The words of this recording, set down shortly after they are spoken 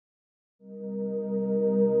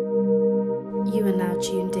You are now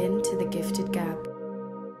tuned in to The Gifted Gab.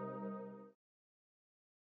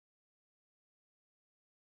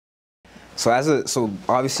 So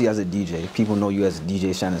obviously as a DJ, people know you as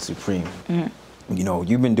DJ Shannon Supreme. Mm-hmm. You know,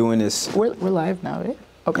 you've been doing this. We're live now, right?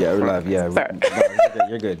 Okay. Yeah, we're live. Yeah,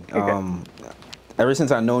 you're good. You're good. Ever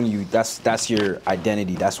since I've known you, that's your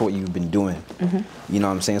identity. That's what you've been doing. Mm-hmm. You know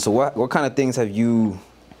what I'm saying? So what kind of things have you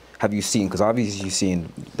seen? Because obviously you've seen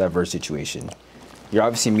diverse situation. You're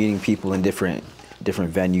obviously meeting people in different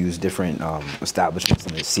venues, different establishments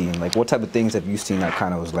in the scene. Like, what type of things have you seen that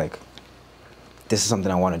kind of was like, this is something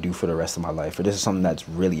I want to do for the rest of my life, or this is something that's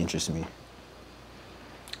really interesting me?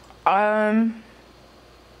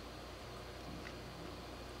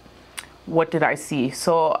 What did I see?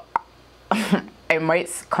 So it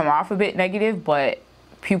might come off a bit negative, but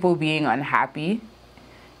people being unhappy,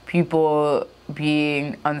 people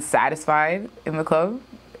being unsatisfied in the club,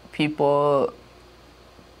 people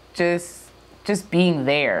just being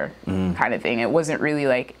there, kind of thing. It wasn't really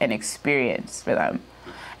like an experience for them.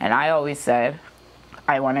 And I always said,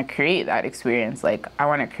 I want to create that experience. Like, I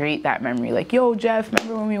want to create that memory. Like, yo, Jeff,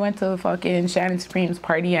 remember when we went to fucking Shannon Supreme's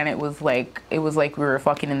party and it was like we were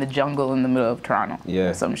fucking in the jungle in the middle of Toronto. Yeah.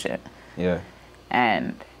 Or some shit. Yeah.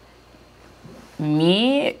 And for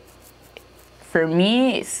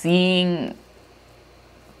me, seeing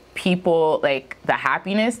people, like the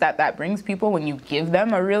happiness that brings people when you give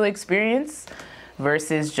them a real experience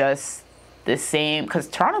versus just the same, because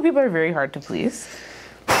Toronto people are very hard to please.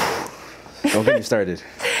 Don't get me started.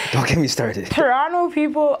 Don't get me started. Toronto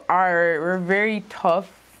people we're very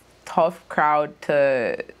tough crowd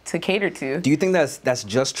to cater to. Do you think that's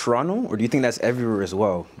just Toronto, or do you think that's everywhere as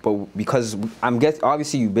well? But because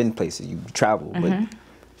obviously you've been places, you travel, but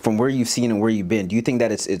from where you've seen and where you've been, do you think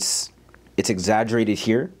that it's exaggerated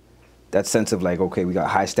here? That sense of like, okay, we got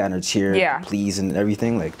high standards here, yeah, please and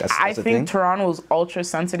everything. Like that's I a think thing? Toronto's ultra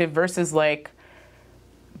sensitive versus like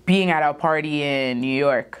being at a party in New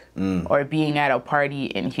York or being at a party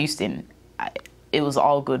in Houston. It was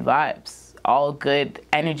all good vibes, all good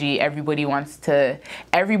energy. Everybody's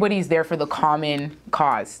there for the common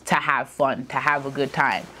cause, to have fun, to have a good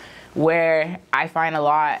time. Where I find a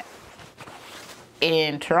lot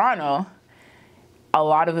in Toronto, a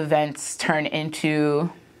lot of events turn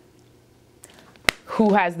into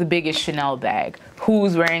who has the biggest Chanel bag,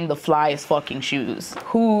 who's wearing the flyest fucking shoes,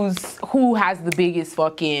 who has the biggest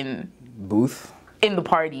fucking booth in the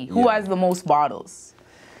party, who has the most bottles.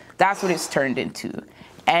 That's what it's turned into.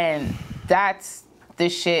 And that's the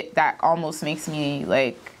shit that almost makes me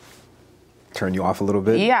like turn you off a little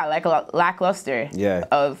bit. Yeah, like a lackluster.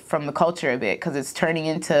 Yeah. From the culture a bit, because it's turning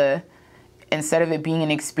into, instead of it being an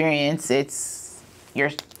experience,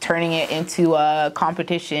 you're turning it into a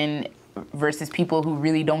competition versus people who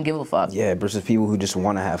really don't give a fuck. Yeah, versus people who just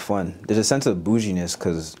want to have fun. There's a sense of bouginess,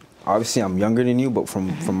 because obviously I'm younger than you, but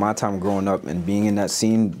from my time growing up and being in that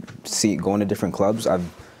scene, going to different clubs, I've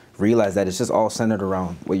realized that it's just all centered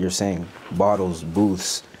around what you're saying: bottles,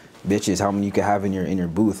 booths, bitches, how many you can have in your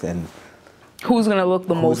booth, and who's gonna look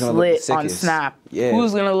the most lit on Snap. Yeah.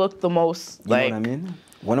 Who's gonna look the most like, you know what I mean?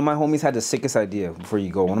 One of my homies had the sickest idea. Before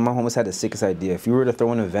you go, one of my homies had the sickest idea. If you were to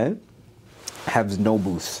throw an event, have no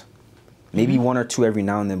booths. Maybe one or two every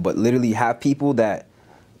now and then, but literally have people that,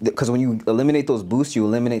 because when you eliminate those boosts, you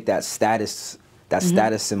eliminate that status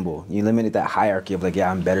symbol. You eliminate that hierarchy of like, yeah,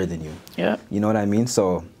 I'm better than you. Yeah. You know what I mean?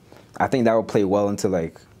 So I think that would play well into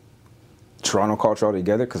like Toronto culture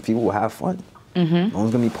altogether, because people will have fun. No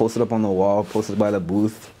one's gonna be posted up on the wall, posted by the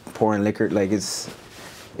booth, pouring liquor. Like it's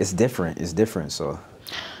different. It's different. So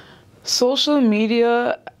social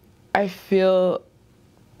media, I feel,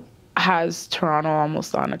 has Toronto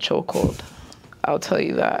almost on a chokehold. I'll tell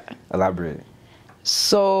you that. Elaborate.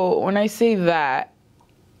 So when I say that,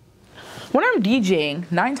 when I'm DJing,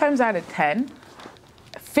 9 times out of 10,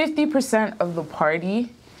 50% of the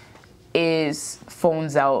party is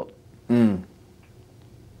phones out.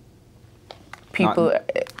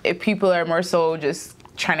 People are more so just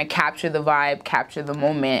trying to capture the vibe, capture the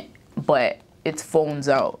moment, but it's phones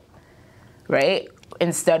out, right?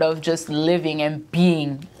 Instead of just living and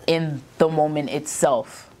being in the moment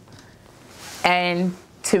itself. And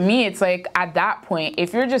to me, it's like, at that point,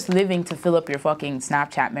 if you're just living to fill up your fucking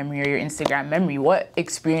Snapchat memory or your Instagram memory, what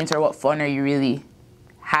experience or what fun are you really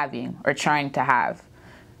having or trying to have?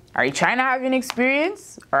 Are you trying to have an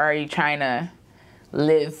experience, or are you trying to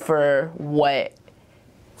live for what?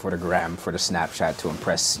 For the gram, for the Snapchat, to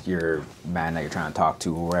impress your man that you're trying to talk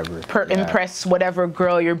to, or whoever. Impress whatever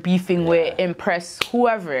girl you're beefing with, impress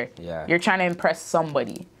whoever. Yeah. You're trying to impress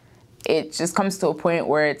somebody. It just comes to a point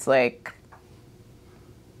where it's like,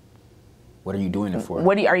 What are you doing it for?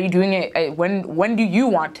 Are you doing it? When do you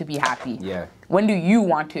want to be happy? Yeah. When do you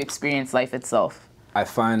want to experience life itself? I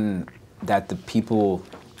find that the people,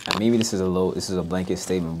 and maybe this is a blanket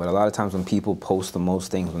statement, but a lot of times when people post the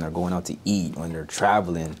most things when they're going out to eat, when they're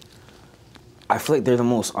traveling, I feel like they're the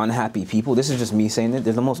most unhappy people. This is just me saying it.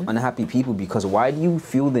 They're the most unhappy people because why do you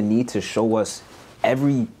feel the need to show us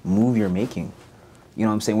every move you're making? You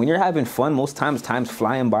know what I'm saying? When you're having fun, most time's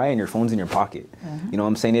flying by and your phone's in your pocket. You know what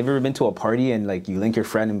I'm saying? Have you ever been to a party and like you link your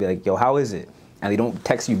friend and be like, yo, how is it? And they don't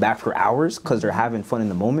text you back for hours because they're having fun in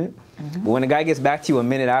the moment. But when a guy gets back to you a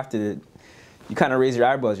minute after, you kind of raise your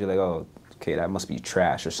eyebrows. You're like, oh, okay, that must be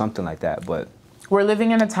trash or something like that. But we're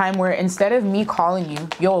living in a time where instead of me calling you,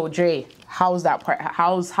 yo, Dre, how's that part?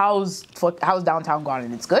 How's downtown gone?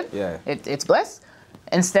 And it's good. Yeah, it's blessed.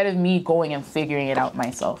 Instead of me going and figuring it out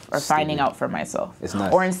myself or finding out for myself, it's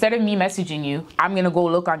nuts. Or instead of me messaging you, I'm gonna go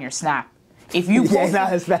look on your Snap. If you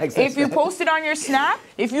posted on your Snap,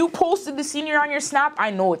 if you posted the senior on your Snap,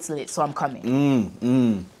 I know it's lit, so I'm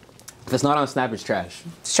coming. If it's not on Snap, it's trash.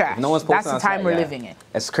 It's trash. If no one's posting That's the time on Snap, we're living in.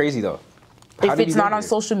 It's crazy though. If it's not on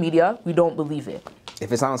social media, we don't believe it.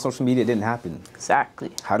 If it's not on social media, it didn't happen.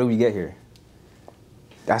 Exactly. How did we get here?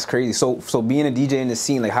 That's crazy. So being a DJ in the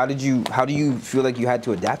scene, like how do you feel like you had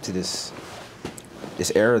to adapt to this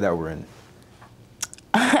era that we're in?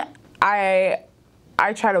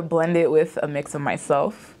 I try to blend it with a mix of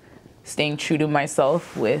myself, staying true to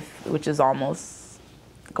myself which is almost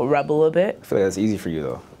like a rebel a bit. I feel like that's easy for you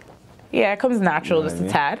though. Yeah, it comes natural, just a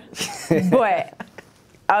tad. But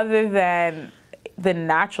other than the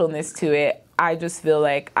naturalness to it, I just feel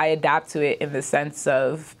like I adapt to it in the sense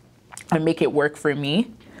of I make it work for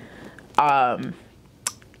me.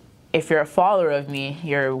 If you're a follower of me,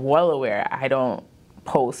 you're well aware I don't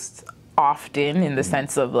post often in the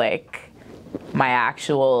sense of like my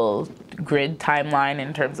actual grid timeline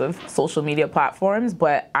in terms of social media platforms,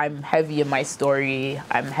 but I'm heavy in my story.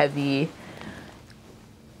 I'm heavy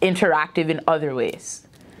interactive in other ways.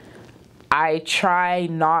 I try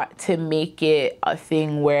not to make it a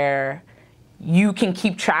thing where you can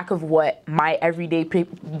keep track of what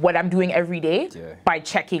I'm doing every day by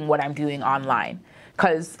checking what I'm doing online.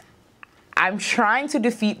 Because I'm trying to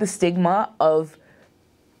defeat the stigma of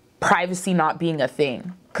privacy not being a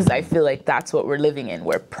thing. Because I feel like that's what we're living in,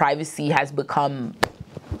 where privacy has become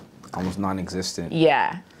almost non-existent.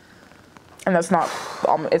 Yeah. And that's not,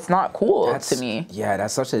 it's not cool to me. Yeah,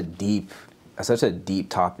 that's such a deep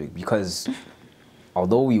topic because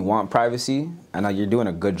although we want privacy, and you're doing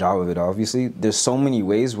a good job of it, obviously, there's so many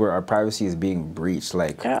ways where our privacy is being breached.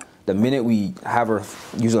 Like the minute we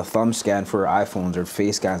use a thumb scan for our iPhones or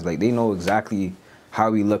face scans, like they know exactly how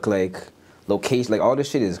we look, like location, like all this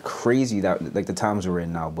shit is crazy that like the times we're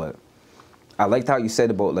in now. But I liked how you said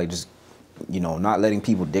about like just, you know, not letting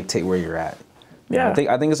people dictate where you're at. Yeah.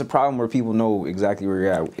 I think it's a problem where people know exactly where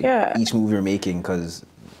you're at, each move you're making, because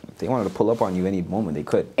if they wanted to pull up on you any moment, they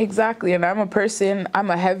could. Exactly, and I'm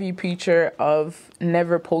a heavy preacher of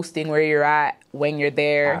never posting where you're at when you're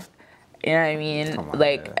there. You know what I mean?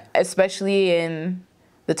 Like, especially in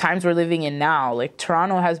the times we're living in now, like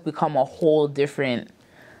Toronto has become a whole different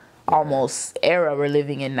almost era we're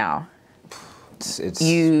living in now.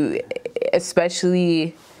 You,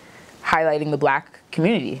 especially highlighting the black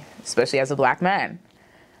community, especially as a black man.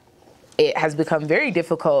 It has become very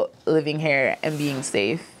difficult living here and being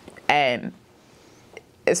safe. And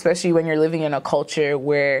especially when you're living in a culture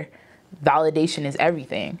where validation is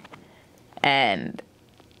everything. And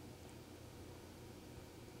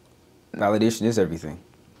validation is everything.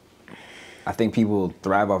 I think people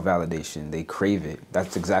thrive off validation. They crave it.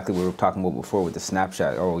 That's exactly what we were talking about before with the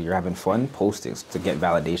Snapchat. Oh, you're having fun? Post it to get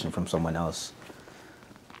validation from someone else.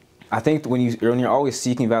 I think when you're always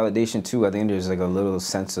seeking validation too, I think there's like a little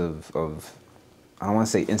sense of I don't want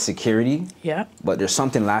to say insecurity, but there's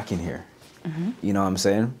something lacking here. You know what I'm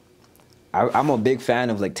saying? I'm a big fan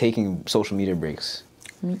of like taking social media breaks.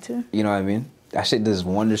 Me too. You know what I mean? That shit does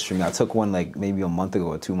wonders for me. I took one like maybe a month ago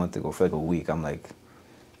or 2 months ago for like a week. I'm like,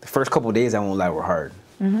 the first couple of days, I won't lie, were hard.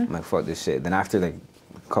 I'm like, fuck this shit. Then after like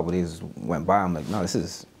a couple of days went by, I'm like, no,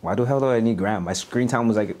 why the hell do I need gram? My screen time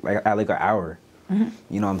was like at like an hour.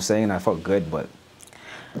 You know what I'm saying? I felt good, but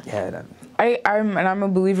yeah. I'm a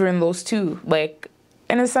believer in those too. Like,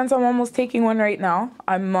 in a sense, I'm almost taking one right now.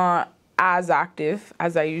 I'm not as active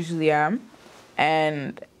as I usually am.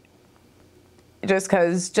 And just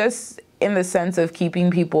in the sense of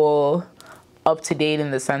keeping people up to date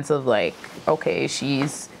in the sense of like, okay,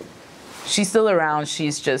 she's still around.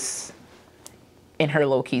 She's just in her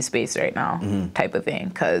low-key space right now type of thing.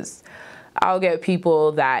 Because I'll get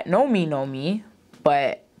people that know me,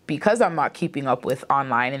 but because I'm not keeping up with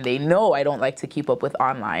online, and they know I don't like to keep up with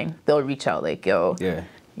online, they'll reach out like, yo,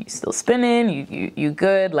 you still spinning? You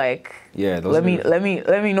good? Like, let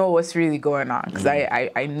me know what's really going on, because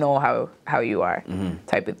I know how you are,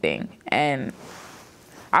 type of thing. And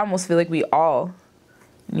I almost feel like we all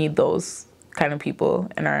need those kind of people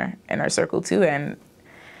in our circle too. And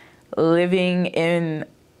living in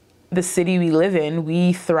the city we live in,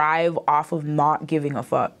 we thrive off of not giving a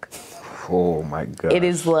fuck. Oh my God. It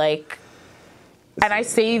is like, and I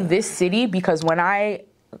say this city because when I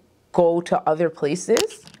go to other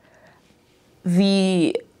places,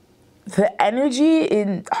 the energy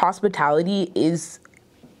in hospitality is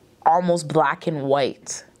almost black and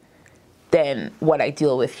white than what I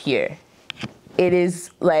deal with here. It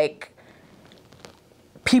is like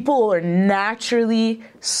people are naturally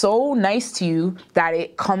so nice to you that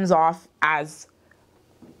it comes off as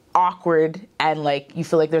awkward, and like you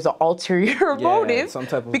feel like there's an ulterior motive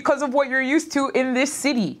because of what you're used to in this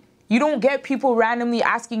city. You don't get people randomly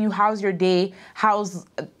asking you, how's your day, how's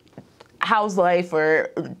life, or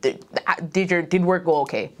did work go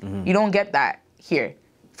okay? You don't get that here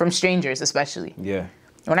from strangers, especially.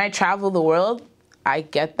 When I travel the world, I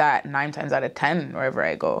get that 9 times out of 10 wherever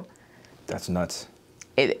I go. That's nuts.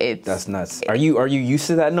 That's nuts. Are you used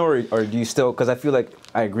to that, or do you still? Because I feel like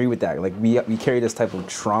I agree with that. Like we carry this type of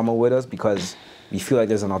trauma with us because we feel like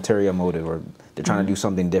there's an ulterior motive, or they're trying to do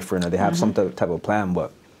something different, or they have some type of plan.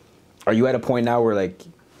 But are you at a point now where like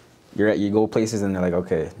you go places and they're like,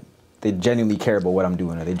 okay, they genuinely care about what I'm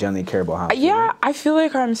doing, or they genuinely care about how I'm feeling? I feel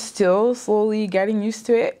like I'm still slowly getting used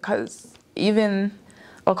to it, because even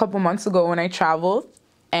a couple months ago when I traveled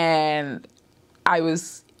and I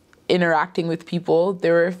was interacting with people,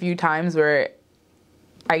 there were a few times where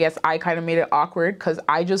I guess I kind of made it awkward because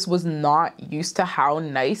I just was not used to how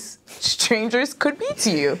nice strangers could be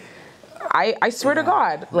to you. I swear to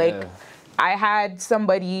God, like I had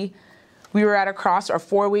somebody, we were at a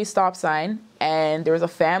 4-way stop sign, and there was a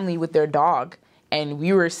family with their dog, and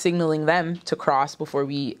we were signaling them to cross before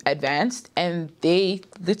we advanced, and they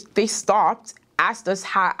stopped, asked us,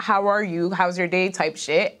 how are you, how's your day, type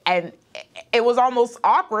shit, and it was almost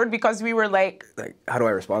awkward because we were like, how do I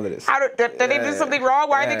respond to this? Did they do something wrong?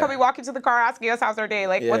 Why are they coming walking to the car asking us how's our day?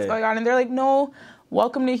 Like, what's going on? And they're like, no,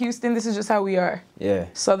 welcome to Houston. This is just how we are.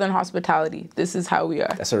 Southern hospitality. This is how we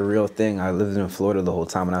are. That's a real thing. I lived in Florida the whole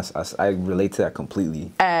time, and I relate to that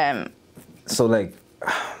completely. So like,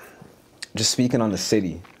 just speaking on the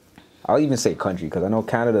city, I'll even say country, because I know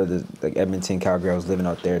Canada, like Edmonton, Calgary, I was living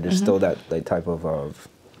out there. There's still that type of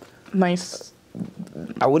nice.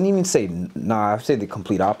 I wouldn't even say I'd say the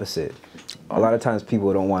complete opposite. A lot of times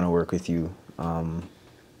people don't want to work with you.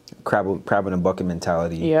 Crab in a bucket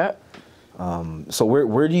mentality. So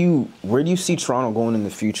where do you see Toronto going in the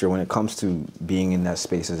future when it comes to being in that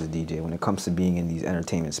space as a DJ? When it comes to being in these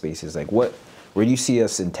entertainment spaces, like where do you see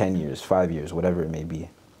us in 10 years, 5 years, whatever it may be?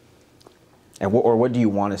 And what do you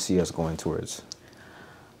want to see us going towards?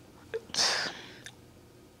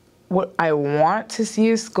 What I want to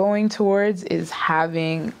see us going towards is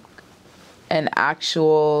having an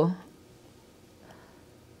actual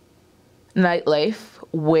nightlife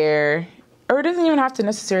where, or it doesn't even have to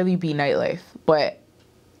necessarily be nightlife, but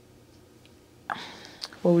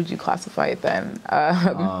what would you classify it then?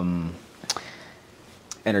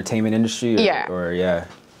 Entertainment industry? An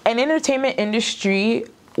entertainment industry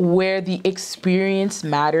where the experience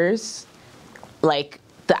matters, like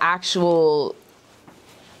the actual,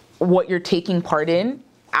 what you're taking part in,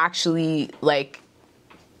 actually, like,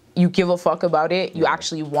 you give a fuck about it, you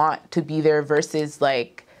actually want to be there, versus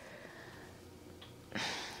like...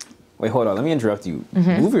 Wait, hold on, let me interrupt you.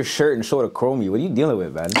 Move your shirt and show the chromie. What are you dealing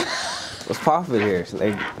with, man? What's poppin' here?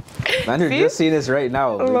 Like, man, you're just seeing this right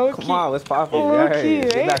now. Like, come on, what's poppin'? Let's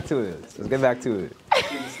get back to it. Let's get back to it.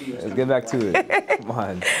 Let's get back to it. Come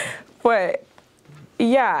on. But,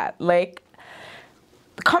 yeah, like,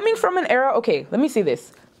 coming from an era... Okay, let me say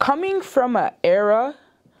this. Coming from an era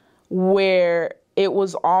where it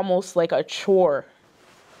was almost like a chore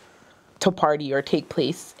to party or take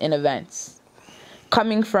place in events.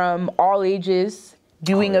 Coming from all ages,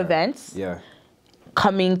 doing events.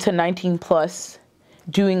 Coming to 19 plus,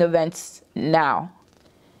 doing events now.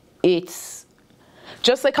 It's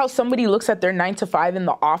just like how somebody looks at their 9 to 5 in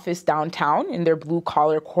the office downtown in their blue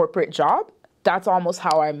collar corporate job. That's almost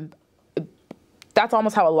how a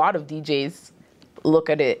lot of DJs look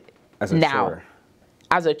at it as a now. Chore.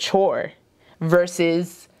 As a chore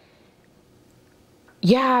versus,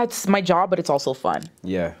 it's my job, but it's also fun.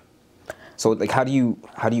 So like, how do you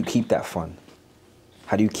keep that fun?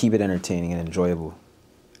 How do you keep it entertaining and enjoyable?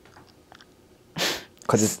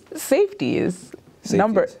 Because safety is Safety.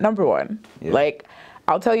 Number one. Yeah. Like,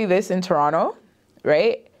 I'll tell you this in Toronto,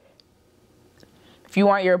 right? If you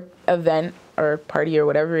want your event or party or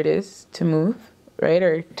whatever it is to move, right,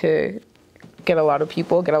 or to get a lot of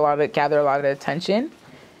people, gather a lot of attention,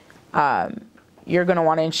 you're gonna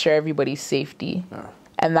want to ensure everybody's safety,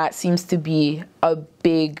 and that seems to be a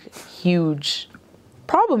big, huge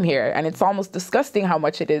problem here, and it's almost disgusting how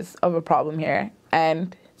much it is of a problem here,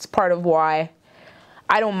 and it's part of why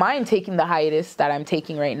I don't mind taking the hiatus that I'm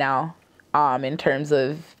taking right now, in terms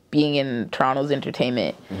of being in Toronto's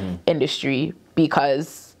entertainment industry,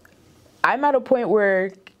 because I'm at a point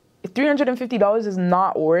where $350 is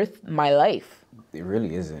not worth my life. It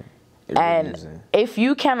really isn't. If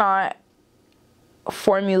you cannot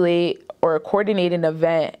formulate or coordinate an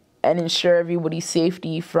event and ensure everybody's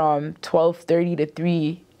safety from 12:30 to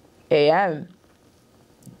 3 a.m.,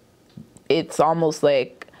 it's almost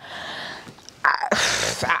like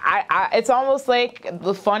it's almost like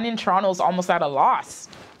the fun in Toronto is almost at a loss.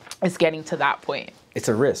 It's getting to that point. It's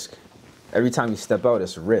a risk. Every time you step out,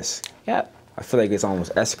 it's a risk. Yep. I feel like it's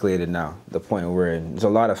almost escalated now, the point where there's a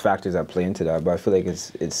lot of factors that play into that, but I feel like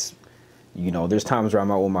it's you know, there's times where I'm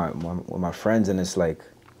out with my friends and it's like,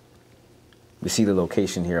 we see the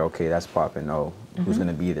location here, okay, that's popping. Oh, who's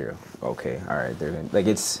gonna be there? Okay, all right, they're gonna, like,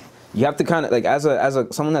 it's, you have to kind of, like, as a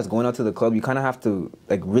someone that's going out to the club, you kind of have to,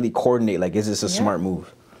 like, really coordinate, like, is this a smart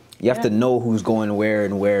move? You have to know who's going where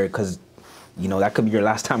and where, because, you know, that could be your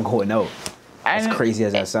last time going out. As crazy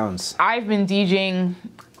as that sounds. I've been DJing,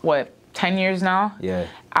 what, 10 years now? Yeah.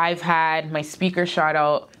 I've had my speaker shot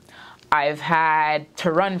out. I've had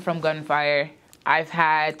to run from gunfire. I've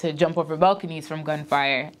had to jump over balconies from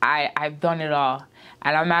gunfire. I've done it all.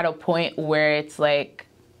 And I'm at a point where it's like,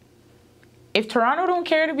 if Toronto don't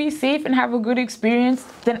care to be safe and have a good experience,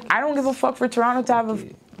 then I don't give a fuck for Toronto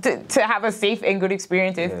to have a safe and good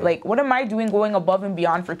experience. If, like, what am I doing going above and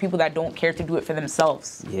beyond for people that don't care to do it for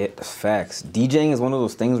themselves? Yeah, facts. DJing is one of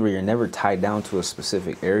those things where you're never tied down to a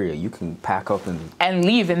specific area. You can pack up and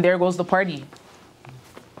leave, and there goes the party.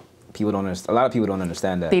 People don't understand. A lot of people don't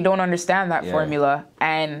understand that. They don't understand that formula,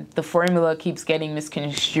 and the formula keeps getting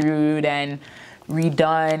misconstrued and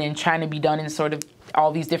redone and trying to be done in sort of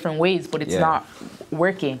all these different ways, but it's not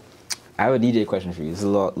working. I have a DJ question for you. This is a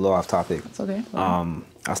little off topic. It's okay. I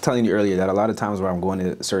was telling you earlier that a lot of times where I'm going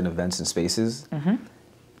to certain events and spaces,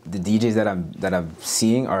 the DJs that I'm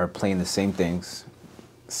seeing are playing the same things.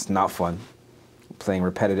 It's not fun. Playing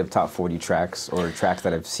repetitive top 40 tracks or tracks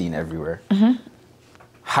that I've seen everywhere.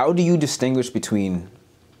 How do you distinguish between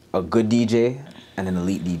a good DJ and an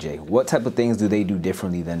elite DJ? What type of things do they do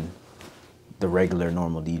differently than the regular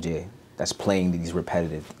normal DJ that's playing these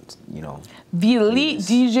repetitive, you know? The elite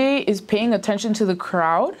DJ is paying attention to the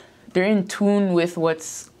crowd. They're in tune with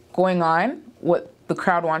what's going on, what the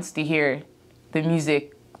crowd wants to hear, the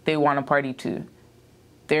music they want to party to.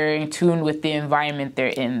 They're in tune with the environment they're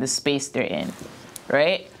in, the space they're in,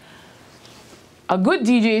 right? A good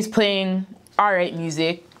DJ is playing all right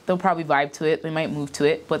music. They'll probably vibe to it. They might move to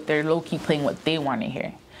it, but they're low-key playing what they want to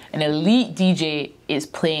hear. An elite DJ is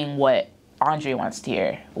playing what Andre wants to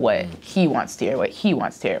hear, what he wants to hear, what he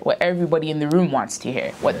wants to hear, what everybody in the room wants to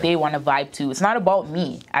hear, what they want to vibe to. It's not about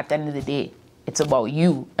me at the end of the day. It's about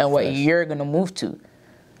you and what you're going to move to,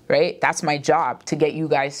 right? That's my job, to get you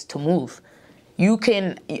guys to move.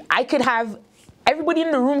 Everybody in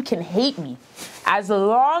the room can hate me. As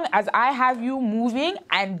long as I have you moving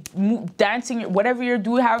and dancing, whatever you're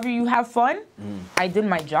doing, however you have fun, I did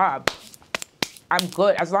my job. I'm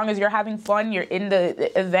good. As long as you're having fun, you're in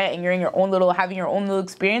the event and you're in having your own little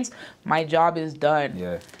experience, my job is done.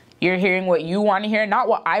 Yeah. You're hearing what you want to hear, not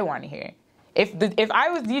what I want to hear. If I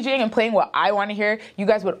was DJing and playing what I want to hear, you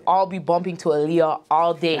guys would all be bumping to Aaliyah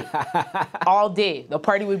all day. All day. The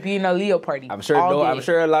party would be an Aaliyah party. I'm sure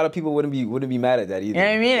a lot of people wouldn't be mad at that either. You know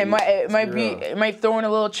what I mean? It might throw in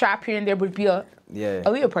a little trap here and there, would be a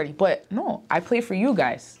Aaliyah party. But no, I play for you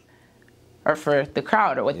guys. Or for the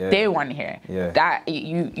crowd, or what they want to hear. That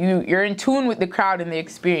you're in tune with the crowd and the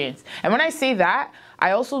experience. And when I say that,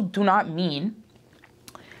 I also do not mean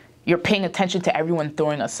you're paying attention to everyone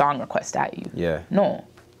throwing a song request at you. No.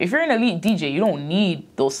 If you're an elite DJ, you don't need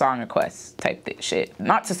those song requests type shit.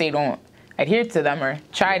 Not to say don't adhere to them or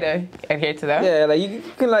try to adhere to them. Yeah, like you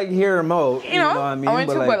can like hear them out. You know what I mean?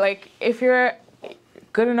 But like if you're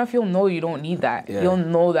good enough, you'll know you don't need that. You'll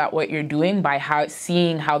know that what you're doing by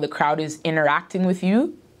seeing how the crowd is interacting with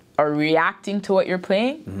you or reacting to what you're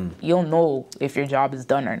playing, you'll know if your job is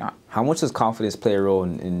done or not. How much does confidence play a role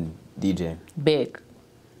in DJing? Big.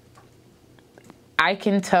 I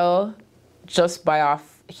can tell just by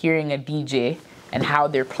off hearing a DJ and how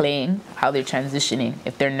they're playing, how they're transitioning,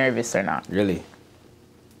 if they're nervous or not. Really?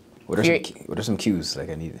 What are some cues like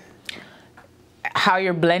I need? How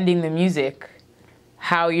you're blending the music,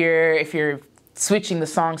 if you're switching the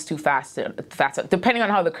songs too fast, depending on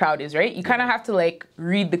how the crowd is, right? You kind of have to like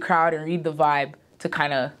read the crowd and read the vibe to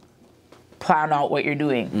kind of plan out what you're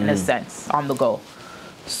doing in a sense on the go.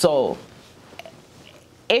 So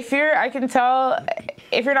I can tell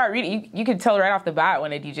if you're not reading, you can tell right off the bat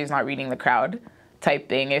when a DJ's not reading the crowd type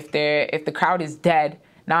thing. If the crowd is dead,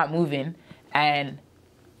 not moving, and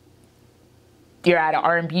you're at an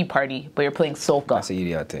R&B party, but you're playing soca. That's a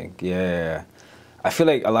idiotic thing. Yeah. I feel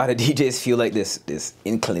like a lot of DJs feel like this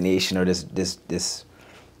inclination or this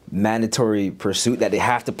mandatory pursuit that they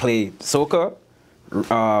have to play soca,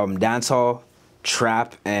 dancehall,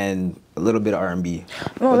 trap, and a little bit of R&B.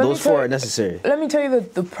 No, but those four are necessary. Let me tell you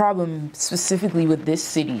the problem specifically with this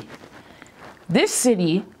city. This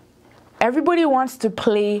city, everybody wants to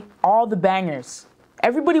play all the bangers.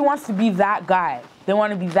 Everybody wants to be that guy. They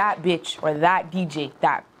want to be that bitch or that DJ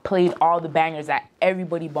that played all the bangers that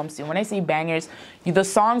everybody bumps in. When I say bangers, the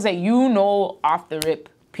songs that you know off the rip,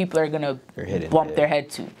 people are going to bump their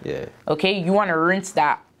head to. Yeah. Okay? You want to rinse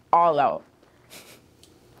that all out.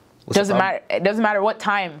 Doesn't matter. It doesn't matter what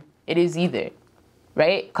time it is either,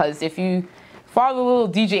 right? Because if you follow the little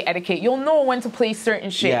DJ etiquette, you'll know when to play certain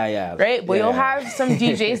shit. Yeah. Right? But you'll have some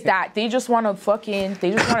DJs that they just want to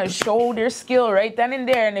show their skill right then and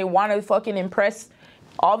there, and they want to fucking impress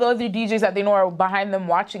all the other DJs that they know are behind them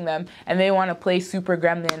watching them, and they want to play Super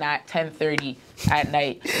Gremlin at 10:30 at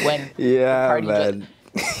night when the party man.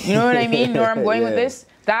 You know what I mean? You know where I'm going with this?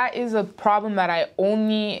 That is a problem that I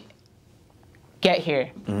only get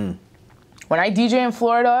here. When I DJ in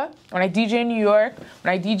Florida, when I DJ in New York,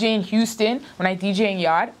 when I DJ in Houston, when I DJ in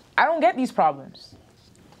Yard, I don't get these problems.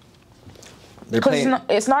 Because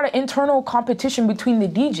it's not an internal competition between the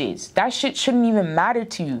DJs. That shit shouldn't even matter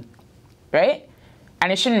to you, right?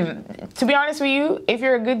 And it shouldn't, to be honest with you, if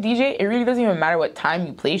you're a good DJ, it really doesn't even matter what time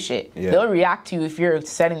you play shit. Yeah. They'll react to you if you're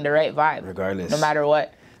setting the right vibe. Regardless. No matter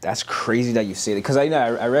what. That's crazy that you say that. Because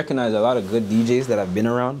I recognize a lot of good DJs that I've been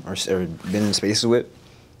around or been in spaces with.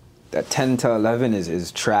 That 10 to 11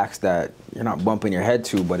 is tracks that you're not bumping your head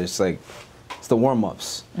to, but it's like, it's the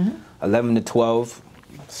warm-ups. 11 to 12,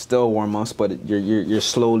 still warm-ups, but you're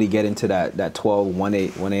slowly getting to that 12, 1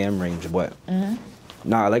 a.m. range. But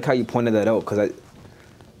I like how you pointed that out, because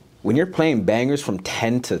when you're playing bangers from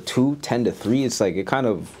 10 to 2, 10 to 3, it's like it kind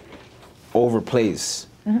of overplays.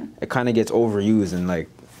 It kind of gets overused, and like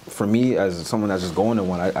for me as someone that's just going to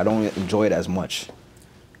one, I don't enjoy it as much.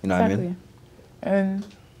 You know what I mean? And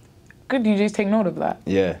good DJs take note of that.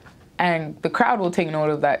 Yeah. And the crowd will take note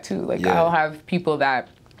of that too. Like I'll have people that,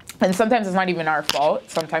 and sometimes it's not even our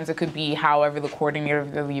fault. Sometimes it could be however the coordinator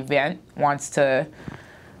of the event wants to.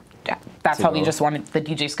 That's how they just wanted the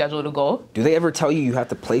DJ schedule to go. Do they ever tell you have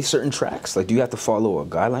to play certain tracks? Like, do you have to follow a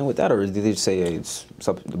guideline with that, or do they just say, hey,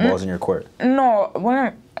 the ball's in your court? No,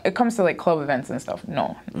 when it comes to like club events and stuff,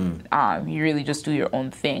 no. You really just do your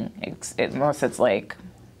own thing. Unless it's like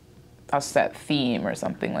a set theme or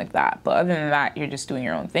something like that. But other than that, you're just doing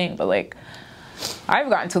your own thing. But like, I've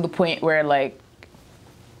gotten to the point where like,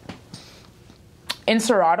 in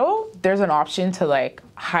Serato, there's an option to like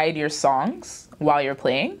hide your songs while you're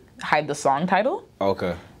playing. Hide the song title.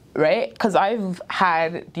 Okay. Right? Because I've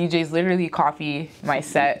had DJs literally copy my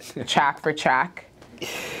set track for track.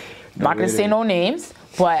 I'm not going to say no names,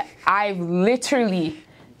 but I've literally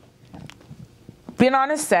been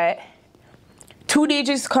on a set, 2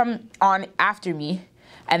 DJs come on after me,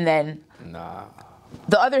 and then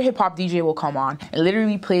the other hip-hop DJ will come on and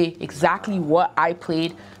literally play exactly what I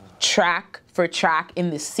played track for track in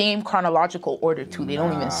the same chronological order too. They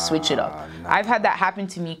don't even switch it up. I've had that happen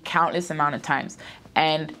to me countless amount of times.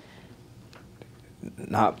 And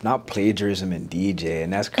not plagiarism in DJ,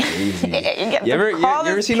 and that's crazy. you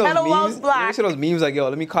ever seen those memes? You ever seen those memes like, yo,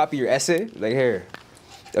 let me copy your essay? Like, here.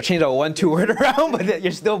 They'll change that 1-2 word around, but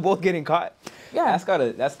you're still both getting caught. Yeah.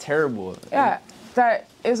 That's terrible. Yeah. That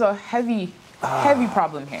is a heavy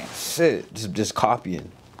problem here. Shit. Just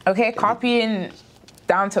copying. Okay, copying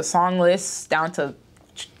down to song lists, down to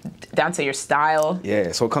your style.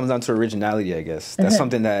 Yeah, so it comes down to originality, I guess. That's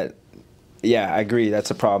something that, I agree.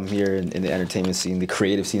 That's a problem here in the entertainment scene, the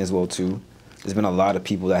creative scene as well, too. There's been a lot of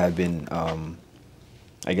people that have been,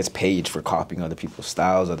 I guess, paid for copying other people's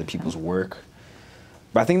styles, other people's work.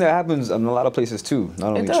 But I think that happens in a lot of places, too,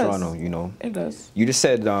 not only Toronto, you know. It does. You just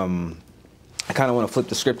said, I kind of want to flip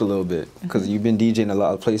the script a little bit, because you've been DJing a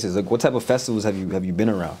lot of places. Like, what type of festivals have you been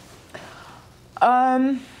around?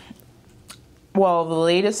 Well, the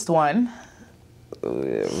latest one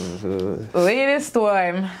was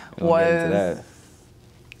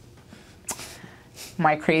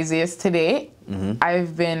my craziest to date.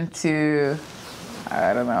 I've been to,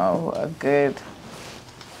 I don't know, a good,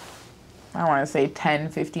 I want to say 10,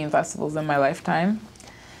 15 festivals in my lifetime.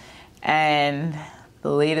 And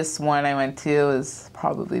the latest one I went to is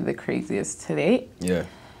probably the craziest to date. Yeah.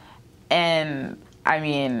 And I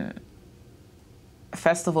mean,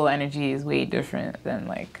 festival energy is way different than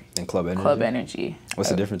like club energy. Club energy. What's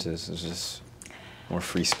the differences? It's just more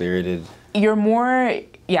free spirited. You're more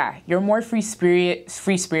free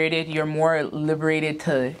spirited. You're more liberated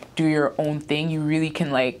to do your own thing. You really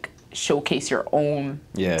can like showcase your own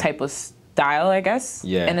type of style, I guess,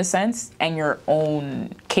 in a sense, and your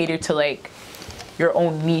own cater to like your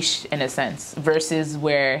own niche in a sense. Versus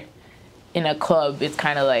where in a club it's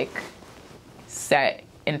kind of like set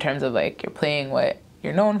in terms of like you're playing what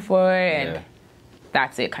you're known for and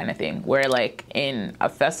that's it kind of thing. Where like in a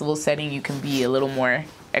festival setting you can be a little more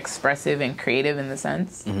expressive and creative in the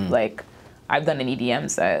sense. Like I've done an EDM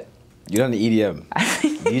set. You done the EDM?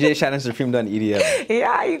 DJ Shannon Supreme done EDM.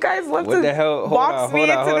 Yeah, you guys love what to the hell? box me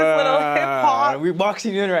into this little hip hop. We're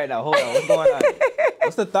boxing you in right now. Hold on, what's going on?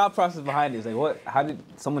 What's the thought process behind this? Like, what? How did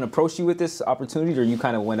someone approach you with this opportunity, or you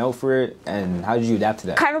kind of went out for it? And how did you adapt to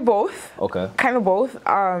that? Kind of both. Okay. Kind of both.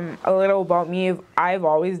 A little about me. I've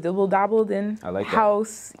always dabbled in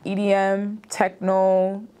house, EDM,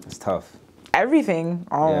 techno. It's tough. Everything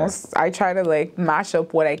almost. I try to like mash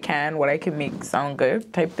up what I can make sound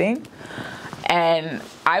good type thing. And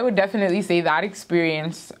I would definitely say that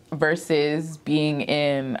experience versus being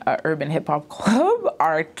in an urban hip hop club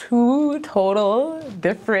are two total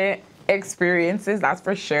different experiences, that's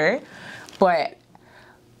for sure. But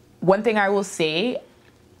one thing I will say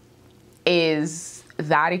is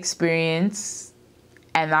that experience,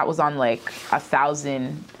 and that was on like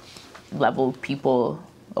 1,000 level people,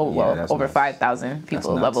 over 5,000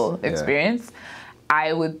 people level experience.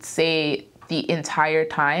 I would say the entire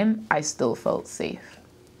time I still felt safe.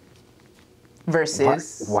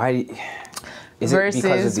 Versus why is it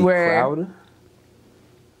because of the crowd?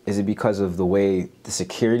 Is it because of the way the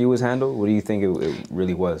security was handled? What do you think it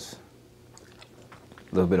really was?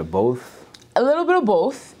 A little bit of both? A little bit of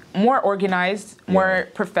both. More organized, more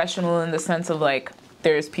professional in the sense of like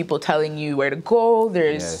there's people telling you where to go.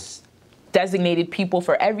 There's designated people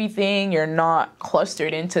for everything. You're not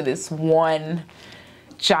clustered into this one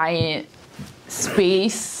giant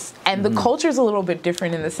space. And the culture is a little bit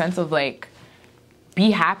different in the sense of like,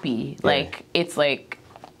 be happy. Like, it's like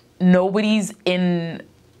nobody's in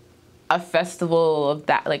a festival of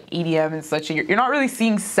that, like EDM and such. You're not really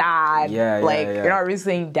seeing sad. You're not really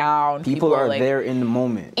seeing down. People are like, there in the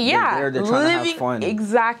moment. Yeah. They're trying to have fun.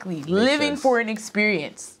 Exactly. Makes living sense. for an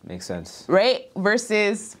experience. Makes sense. Right?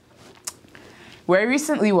 Versus where I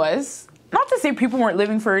recently was, not to say people weren't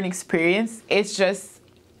living for an experience, it's just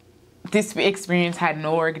this experience had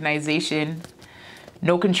no organization,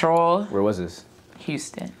 no control. Where was this?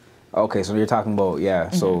 Houston. Okay, so you're talking about,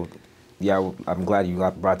 so, I'm glad you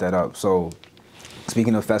brought that up. So,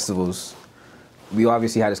 speaking of festivals, we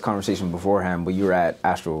obviously had this conversation beforehand, but you were at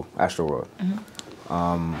Astroworld.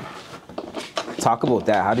 Talk about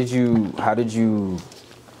that. How did you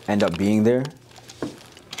end up being there?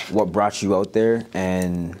 What brought you out there?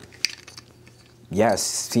 And,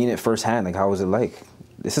 seeing it firsthand, like, how was it like?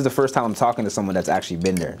 This is the first time I'm talking to someone that's actually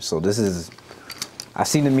been there. So I've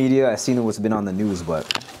seen the media, I've seen what's been on the news, but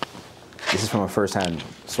this is from a first-hand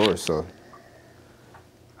source, so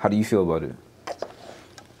how do you feel about it?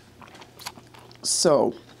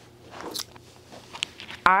 So,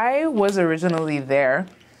 I was originally there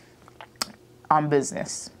on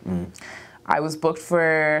business. I was booked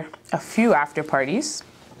for a few after parties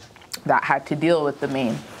that had to deal with the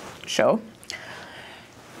main show.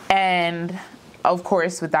 And of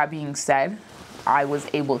course, with that being said, I was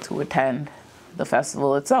able to attend the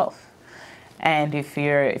festival itself. And if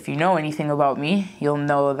you know anything about me, you'll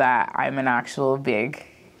know that I'm an actual big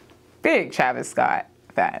Travis Scott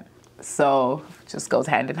fan. So it just goes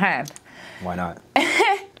hand in hand. Why not?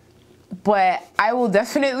 But I will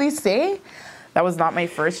definitely say that was not my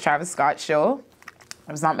first Travis Scott show.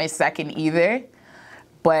 It was not my second either.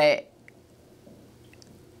 But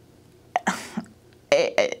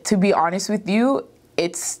to be honest with you,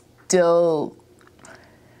 it's still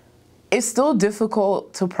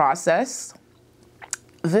difficult to process.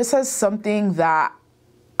 This is something that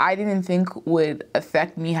I didn't think would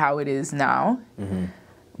affect me how it is now,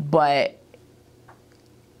 but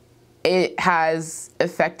it has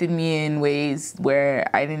affected me in ways where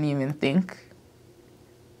I didn't even think.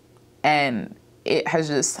 And it has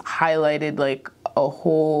just highlighted like a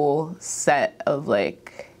whole set of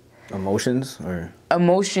like emotions,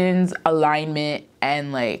 alignment,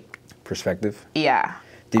 and like perspective. Yeah.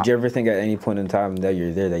 Did you ever think at any point in time that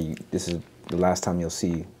you're there that this is the last time you'll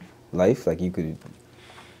see life? Like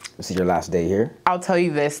this is your last day here? I'll tell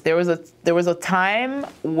you this. There was a time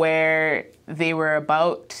where they were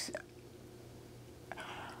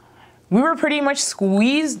we were pretty much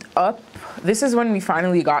squeezed up. This is when we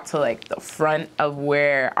finally got to like the front of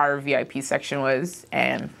where our VIP section was,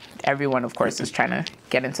 and everyone, of course, is trying to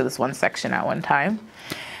get into this one section at one time.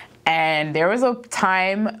 And there was a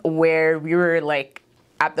time where we were like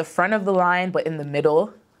at the front of the line, but in the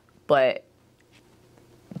middle, but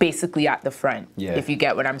basically at the front, if you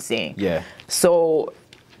get what I'm saying. Yeah. So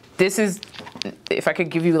this is, if I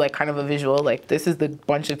could give you like kind of a visual, like this is the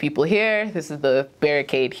bunch of people here, this is the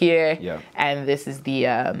barricade here, and this is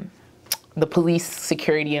the police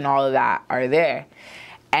security and all of that are there.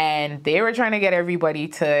 And they were trying to get everybody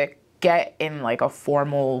to get in like a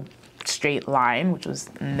formal straight line, which was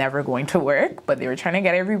never going to work, but they were trying to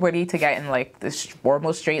get everybody to get in like this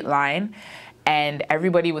formal straight line, and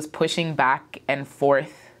everybody was pushing back and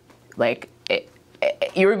forth like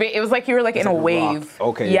it was like you were like in a wave.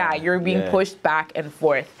 Okay. Yeah, you were being pushed back and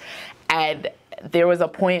forth. And there was a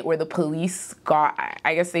point where the police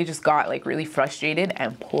I guess they just got like really frustrated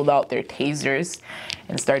and pulled out their tasers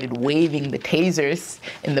and started waving the tasers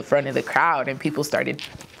in the front of the crowd, and people started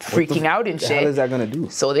freaking out and shit. What the hell is that gonna do?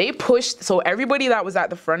 So everybody that was at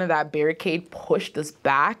the front of that barricade pushed us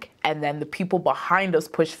back, and then the people behind us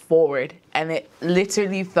pushed forward, and it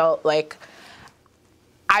literally felt like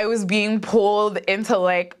I was being pulled into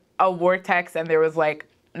like a vortex, and there was like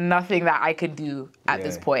nothing that I could do at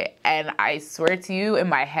this point. And I swear to you, in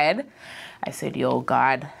my head, I said, yo,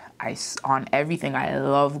 God, on everything, I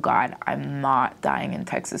love God. I'm not dying in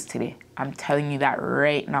Texas today. I'm telling you that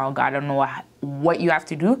right now, God. I don't know what you have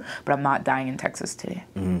to do, but I'm not dying in Texas today.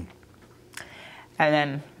 And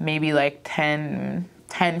then maybe like 10,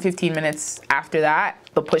 15 minutes after that,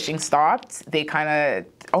 the pushing stopped. They kind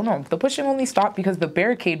of, the pushing only stopped because the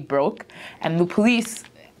barricade broke, and the police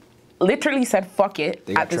literally said, fuck it.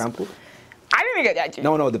 They got trampled? I didn't get that.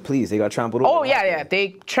 No, the police, they got trampled over. Oh, yeah.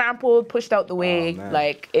 They trampled, pushed out the way.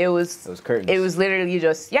 Like, it was curtains. It was literally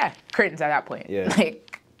just, curtains at that point. Yeah.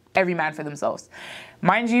 Like, every man for themselves.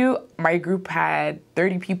 Mind you, my group had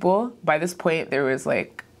 30 people. By this point, there was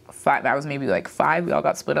like 5. That was maybe like 5. We all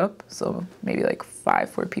got split up. So maybe like 4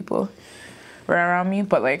 people were around me.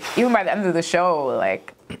 But like, even by the end of the show,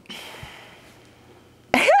 like,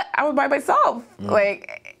 I was by myself.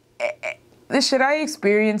 Like, the shit I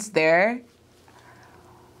experienced there,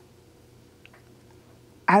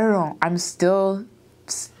 I don't know. I'm still...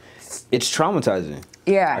 It's traumatizing.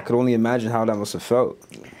 Yeah. I could only imagine how that must have felt.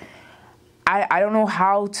 I don't know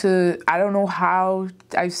how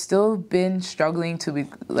I've still been struggling to be,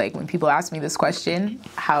 like, when people ask me this question,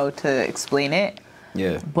 how to explain it.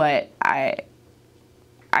 Yeah. But I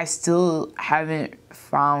still haven't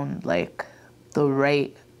found, like, the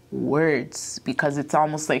right words, because it's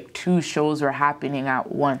almost like 2 shows were happening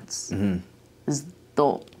at once. Is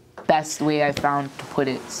the best way I found to put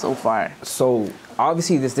it so far. So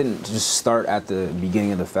obviously this didn't just start at the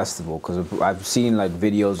beginning of the festival, because I've seen like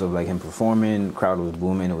videos of like him performing, crowd was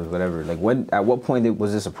booming, it was whatever. Like at what point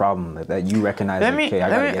was this a problem that you recognized? Let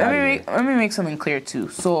me make something clear too.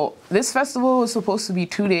 So this festival was supposed to be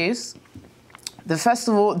 2 days. The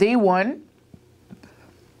festival, day 1,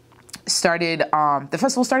 the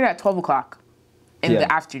festival started at 12 o'clock in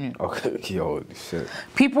the afternoon. Okay, yo, shit.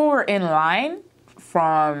 People were in line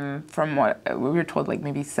from what we were told, like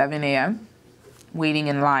maybe 7 a.m. waiting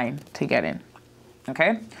in line to get in.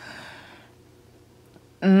 Okay?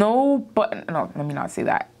 No, let me not say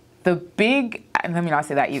that. Let me not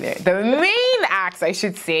say that either. The main acts, I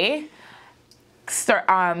should say,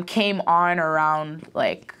 came on around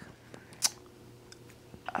like,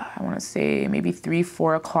 I want to say maybe 3,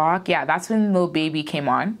 4 o'clock. Yeah, that's when Lil Baby came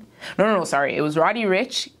on. No, sorry. It was Roddy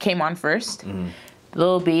Ricch came on first.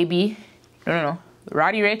 Lil Baby. No.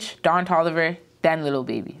 Roddy Ricch, Don Toliver, then Lil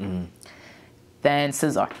Baby. Then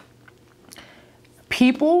SZA.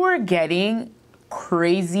 People were getting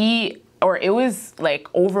crazy, or it was like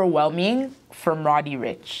overwhelming from Roddy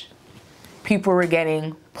Ricch. People were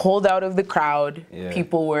getting pulled out of the crowd. Yeah.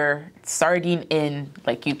 People were sardine in.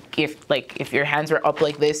 Like if your hands were up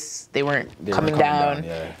like this, they weren't coming down.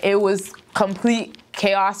 Yeah. It was complete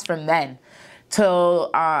chaos from then till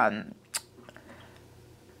I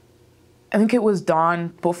think it was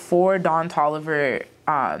before Don Toliver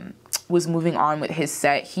was moving on with his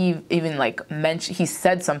set. He even he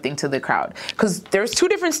said something to the crowd, because there's 2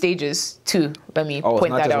 different stages too. Let me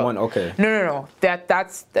point that out. One. Okay. No.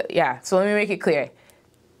 That's yeah. So let me make it clear.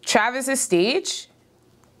 Travis's stage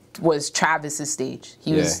was Travis's stage.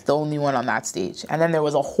 He was the only one on that stage. And then there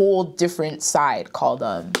was a whole different side called,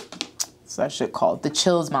 what's that shit called? The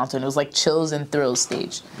Chills Mountain. It was like Chills and Thrills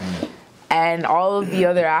stage. And all of the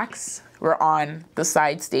other acts were on the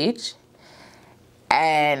side stage.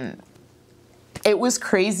 And it was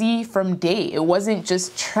crazy from day. It wasn't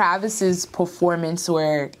just Travis's performance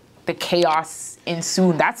where the chaos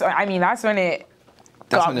ensued. That's when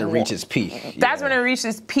it reaches peak. That's when it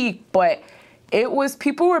reaches peak. But it was,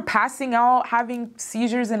 people were passing out, having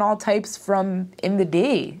seizures and all types from in the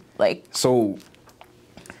day. Like, so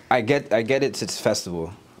I get it's a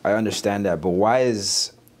festival. I understand that, but why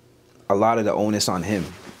is a lot of the onus on him?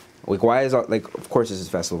 Like, why is, like, of course it's his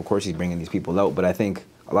festival, of course he's bringing these people out, but I think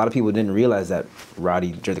a lot of people didn't realize that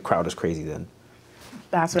the crowd was crazy then.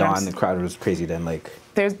 That's what the crowd was crazy then. Like,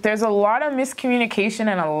 there's a lot of miscommunication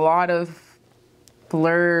and a lot of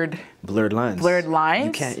blurred lines.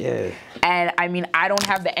 You can't, And I mean, I don't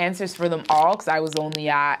have the answers for them all because I was only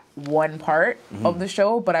at one part of the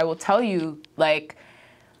show, but I will tell you, like,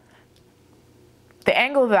 the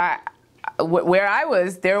angle that where I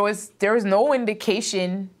was, there was no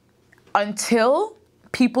indication until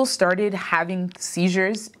people started having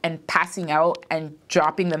seizures and passing out and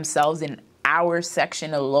dropping themselves in our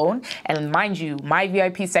section alone. And mind you, my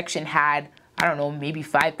VIP section had, I don't know, maybe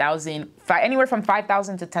 5,000, anywhere from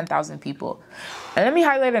 5,000 to 10,000 people. And let me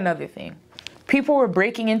highlight another thing. People were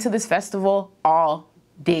breaking into this festival all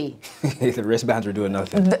day. The wristbands were doing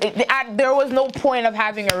nothing. There was no point of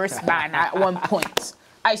having a wristband at one point.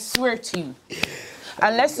 I swear to you.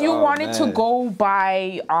 Unless you wanted to go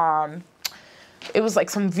buy, it was like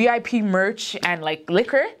some VIP merch and like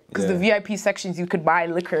liquor, because the VIP sections you could buy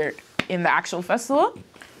liquor in the actual festival.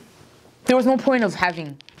 There was no point of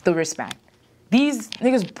having the wristband. These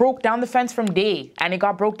niggas broke down the fence from day, and it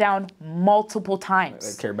got broke down multiple times.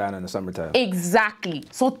 Like Caravana in the summertime. Exactly.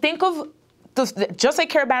 So think of just like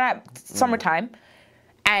Caravana at summertime,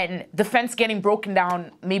 and the fence getting broken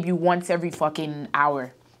down maybe once every fucking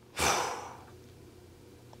hour.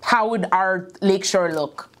 How would our lakeshore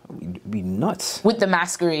look? It'd be nuts. With the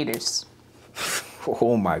masqueraders.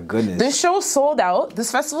 Oh my goodness. This show sold out.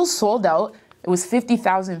 This festival sold out. It was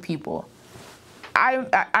 50,000 people.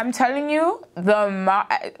 I'm telling you,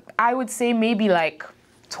 I would say maybe like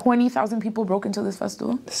 20,000 people broke into this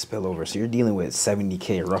festival. The spillover. So you're dealing with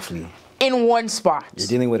 70K roughly. In one spot. You're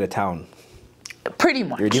dealing with a town. Pretty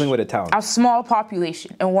much. You're dealing with a town. A small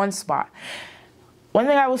population in one spot. One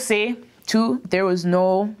thing I will say, too, there was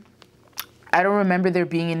no, I don't remember there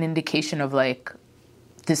being an indication of like,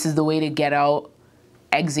 this is the way to get out,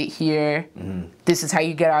 exit here, this is how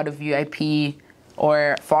you get out of VIP,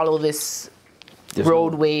 or follow this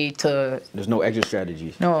roadway to... There's no exit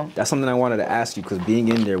strategy. No. That's something I wanted to ask you, because being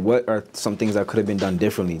in there, what are some things that could have been done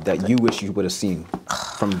differently that you wish you would have seen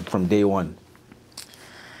from day one?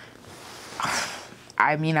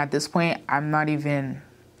 I mean, at this point, I'm not even...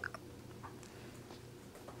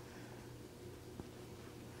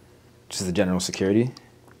 Just the general security?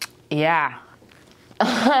 Yeah.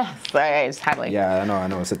 Sorry, I just had like... Yeah, I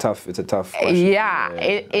know. It's a tough question. Yeah.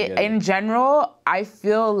 In general, I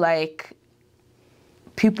feel like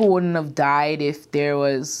people wouldn't have died if there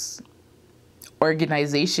was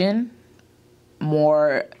organization,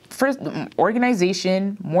 more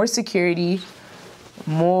security,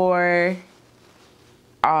 more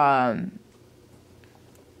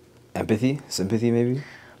empathy, sympathy, maybe,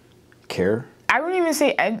 care. I wouldn't even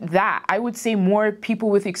say that. I would say more people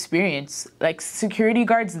with experience, like security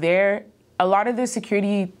guards there. A lot of the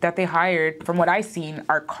security that they hired, from what I've seen,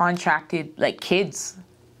 are contracted like kids.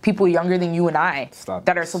 People younger than you and I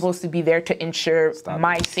that are supposed to be there to ensure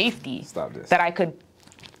my safety, that I could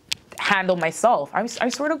handle myself. I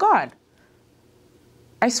swear to God.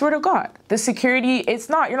 I swear to God. The security, it's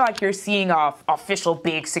not, you're seeing a official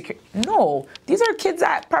big security. No, these are kids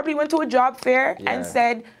that probably went to a job fair and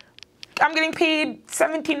said, I'm getting paid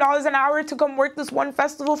 $17 an hour to come work this one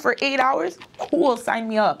festival for 8 hours. Cool, sign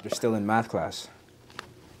me up. They're still in math class.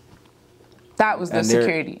 That was the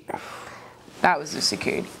security. That was the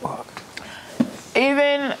security. Fuck.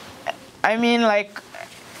 Even, I mean, like,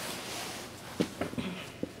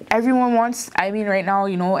 everyone wants, I mean, right now,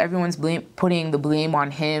 everyone's putting the blame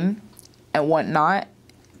on him and whatnot,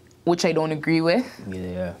 which I don't agree with.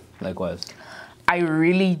 Yeah, likewise. I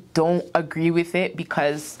really don't agree with it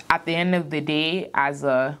because at the end of the day, as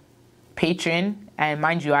a patron, and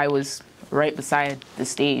mind you, I was right beside the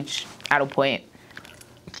stage at a point,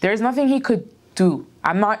 there's nothing he could do.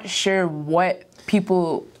 I'm not sure what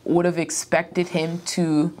people would have expected him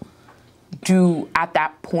to do at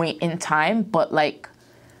that point in time, but like,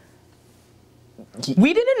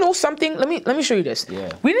 We didn't know something. Let me show you this.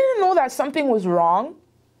 Yeah. We didn't know that something was wrong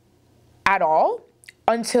at all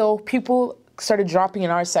until people started dropping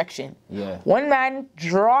in our section. Yeah. One man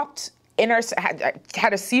dropped in our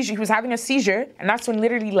had a seizure. He was having a seizure, and that's when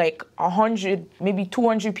literally like 100, maybe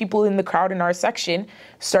 200 people in the crowd in our section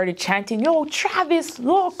started chanting, "Yo, Travis,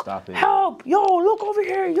 look, help! Yo, look over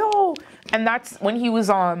here, yo!" And that's when he was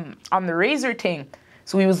on the razor thing.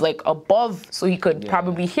 So he was like above, so he could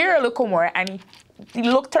probably hear a little more. And he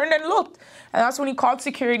turned and looked, and that's when he called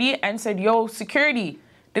security and said, "Yo, security."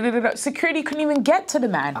 Security couldn't even get to the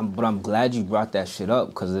man. But I'm glad you brought that shit up,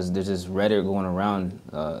 because there's this rhetoric going around,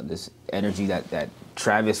 this energy that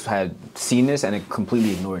Travis had seen this and it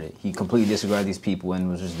completely ignored it. He completely disregarded these people and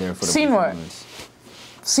was just there for the performance.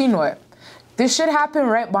 Seen what? This shit happened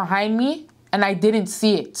right behind me and I didn't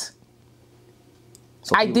see it.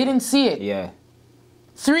 So I didn't see it. Yeah.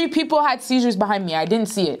 3 people had seizures behind me. I didn't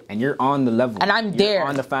see it. And you're on the level. And I'm there. You're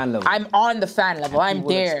on the fan level. I'm on the fan level. I'm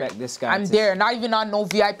there. This guy I'm there. Not even on no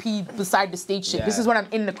VIP beside the stage shit. Yeah. This is when I'm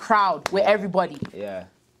in the crowd with everybody. Yeah.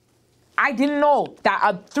 I didn't know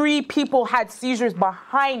that 3 people had seizures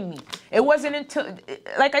behind me. It wasn't until,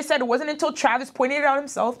 like I said, it wasn't until Travis pointed it out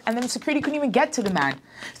himself, and then security couldn't even get to the man.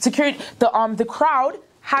 The crowd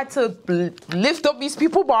had to lift up these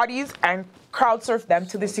people's bodies and crowd surf them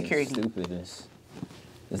to the security. Stupidness.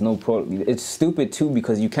 There's no It's stupid too,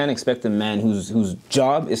 because you can't expect a man whose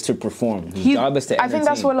job is to perform. Whose job is to entertain. I think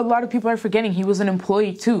that's what a lot of people are forgetting. He was an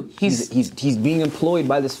employee too. He's being employed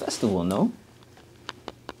by this festival, no?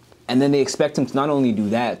 And then they expect him to not only do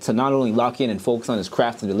that, to not only lock in and focus on his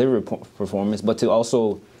craft and deliver performance, but to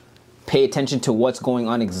also pay attention to what's going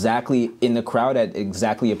on exactly in the crowd at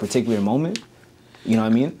exactly a particular moment. You know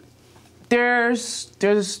what I mean? There's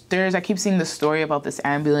I keep seeing the story about this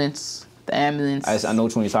ambulance. The ambulance. I know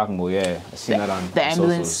which one you're talking about. Yeah, I seen that on the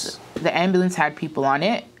ambulance. socials. The ambulance had people on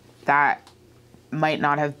it that might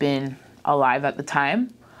not have been alive at the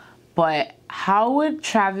time. But how would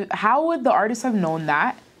the artist have known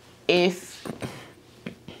that if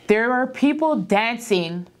there are people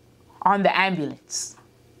dancing on the ambulance?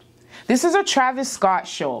 This is a Travis Scott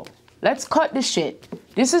show. Let's cut the shit.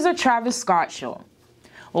 This is a Travis Scott show.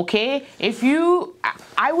 Okay?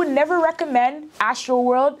 I would never recommend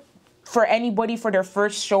Astroworld for anybody for their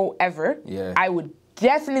first show ever. Yeah. I would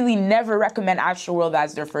definitely never recommend Astroworld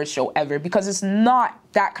as their first show ever, because it's not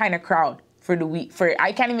that kind of crowd for the week.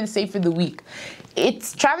 I can't even say for the week.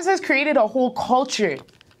 Travis has created a whole culture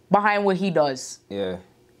behind what he does. Yeah.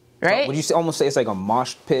 Right? So would you almost say it's like a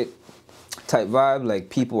mosh pit type vibe? Like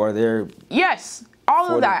people are there? Yes.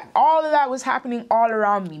 All of that was happening all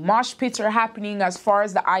around me. Mosh pits are happening as far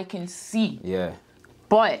as the eye can see. Yeah.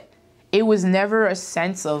 But it was never a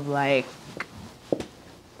sense of like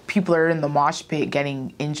people are in the mosh pit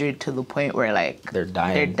getting injured to the point where like they're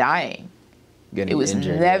dying. It was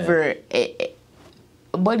injured, never,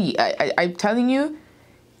 buddy. I'm telling you,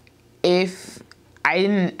 if I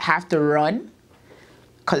didn't have to run,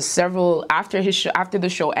 because after the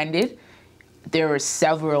show ended, there were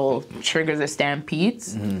several triggers of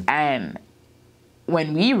stampedes, and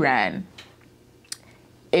when we ran,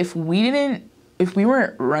 if we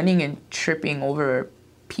weren't running and tripping over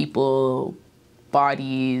people,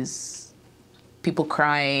 bodies, people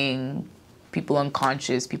crying, people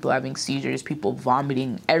unconscious, people having seizures, people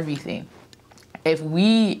vomiting, everything. If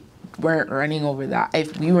we weren't running over that,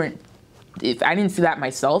 if I didn't see that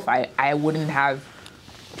myself, I wouldn't have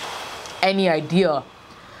any idea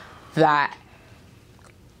that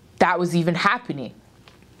was even happening.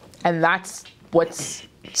 And that's what's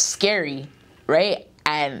scary, right?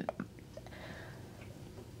 And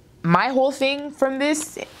my whole thing from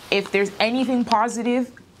this, if there's anything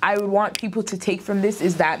positive I would want people to take from this,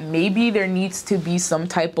 is that maybe there needs to be some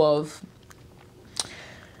type of,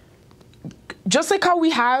 just like how we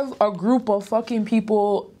have a group of fucking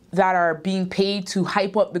people that are being paid to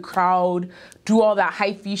hype up the crowd, do all that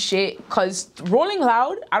hyphy shit. Because Rolling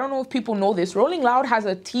Loud, I don't know if people know this, Rolling Loud has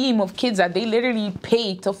a team of kids that they literally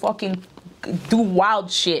pay to fucking do wild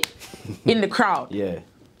shit in the crowd. Yeah.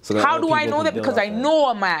 So how do I know that? Because I know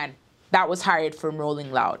a man that was hired from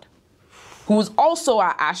Rolling Loud, who was also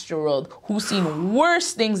at Astroworld, who's seen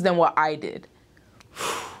worse things than what I did.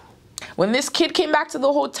 When this kid came back to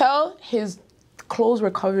the hotel, his clothes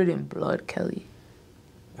were covered in blood, Kelly.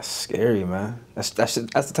 That's scary, man. That's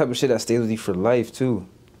the type of shit that stays with you for life, too.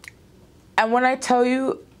 And when I tell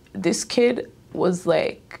you, this kid was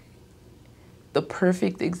like the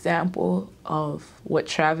perfect example of what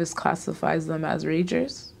Travis classifies them as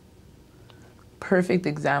ragers. Perfect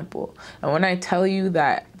example. And when I tell you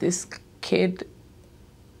that this kid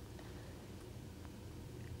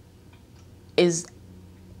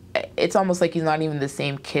it's almost like he's not even the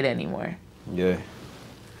same kid anymore. Yeah.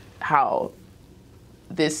 How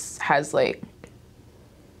this has like,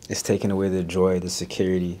 it's taking away the joy, the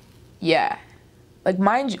security. Yeah. Like,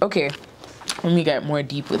 mind you, okay, let me get more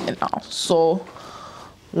deep with it now. So,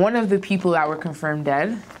 one of the people that were confirmed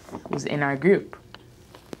dead was in our group.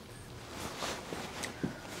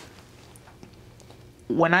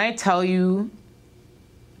 When I tell you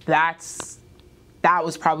that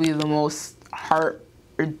was probably the most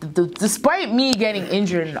despite me getting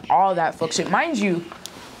injured and all that fuck shit, mind you,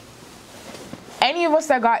 any of us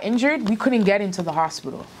that got injured, we couldn't get into the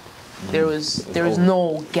hospital. There was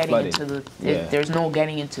no getting into the there's no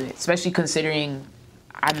getting into it, especially considering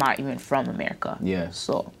I'm not even from America. Yeah.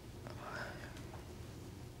 So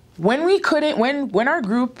when we couldn't,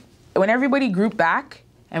 when everybody grouped back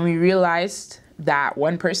and we realized that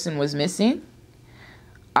one person was missing,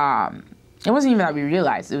 it wasn't even that we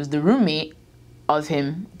realized. It was the roommate of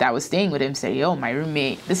him that was staying with him said, "Yo, my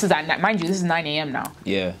roommate." This is mind you, this is 9 a.m. now.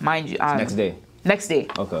 Yeah. Mind you, next day. Next day.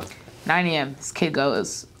 Okay. 9 a.m. This kid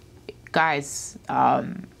goes, "Guys,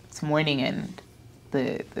 it's morning and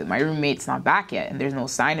my roommate's not back yet, and there's no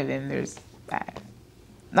sign of him. There's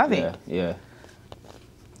nothing." Yeah.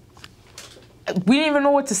 We didn't even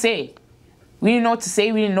know what to say. We didn't know what to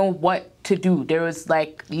say. We didn't know what to do. There was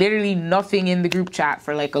like literally nothing in the group chat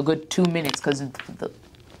for like a good 2 minutes because I don't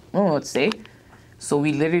know what to say. So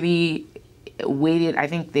we literally waited. I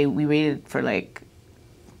think we waited for like,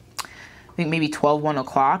 I think maybe 12, 1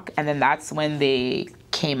 o'clock, and then that's when they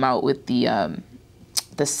came out with the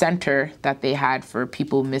center that they had for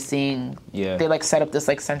people missing. Yeah. They like set up this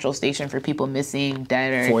like central station for people missing,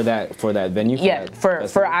 dead, or for that venue. For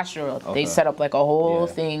Astroworld, okay. They set up like a whole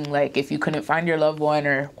thing. Like if you couldn't find your loved one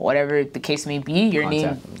or whatever the case may be, your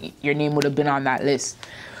name would have been on that list.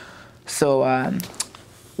 So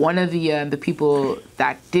one of the people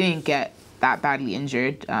that didn't get that badly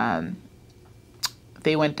injured,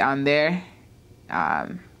 they went down there.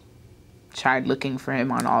 Tried looking for him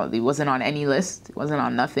on all. He wasn't on any list. He wasn't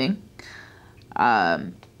on nothing.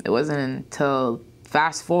 It wasn't until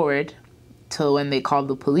fast forward till when they called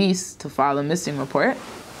the police to file a missing report.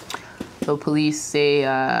 The police say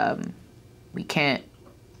we can't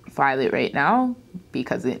file it right now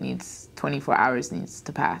because it needs 24 hours needs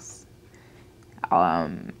to pass.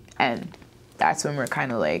 And that's when we're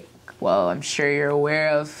kind of like, well, I'm sure you're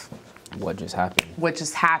aware of what just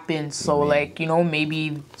happened. So like, you know,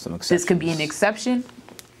 maybe this could be an exception.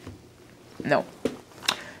 No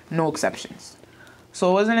exceptions. So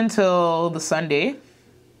it wasn't until the Sunday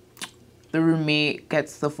the roommate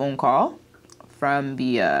gets the phone call from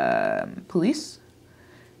the police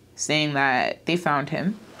saying that they found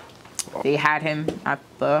him. They had him at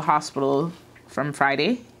the hospital from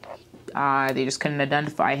Friday. They just couldn't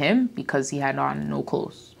identify him because he had on no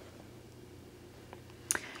clothes.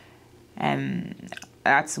 And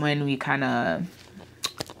that's when we kind of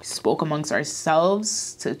spoke amongst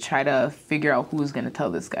ourselves to try to figure out who was going to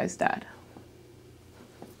tell this guy's dad.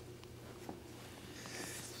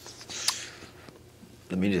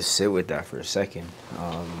 Let me just sit with that for a second.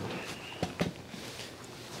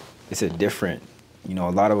 It's a different, you know,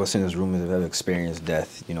 a lot of us in this room have experienced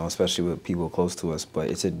death, you know, especially with people close to us,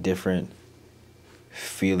 but it's a different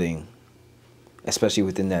feeling, especially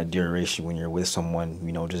within that duration when you're with someone,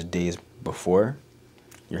 you know, just days before,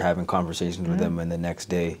 you're having conversations with them, and the next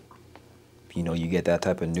day, you know, you get that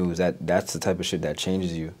type of news. That's the type of shit that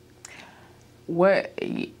changes you.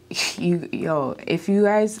 If you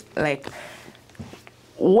guys, like,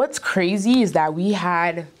 what's crazy is that we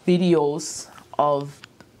had videos of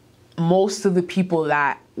most of the people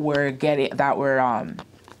that were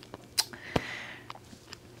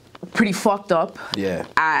pretty fucked up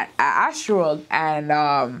at Astroworld,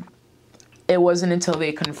 and it wasn't until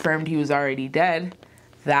they confirmed he was already dead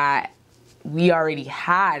that we already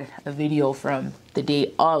had a video from the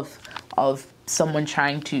day of someone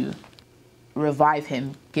trying to revive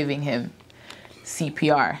him, giving him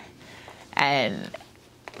CPR, and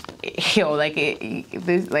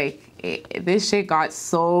this shit got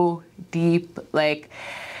so deep, like.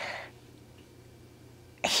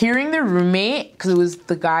 Hearing the roommate, because it was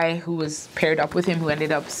the guy who was paired up with him who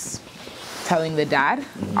ended up telling the dad,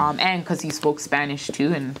 and because he spoke Spanish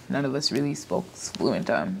too, and none of us really spoke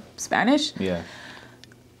fluent Spanish. Yeah.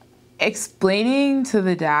 Explaining to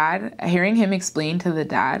the dad, hearing him explain to the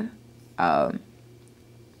dad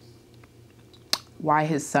why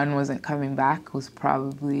his son wasn't coming back was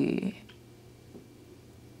probably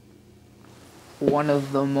one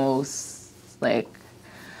of the most, like,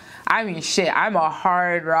 I mean, shit, I'm a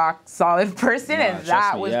hard rock solid person, and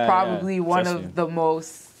that was probably one of the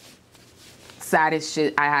most saddest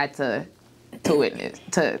shit I had to witness,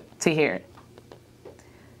 to hear.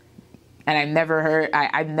 And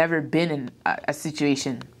I've never been in a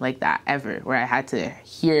situation like that ever, where I had to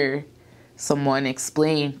hear someone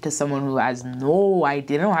explain to someone who has no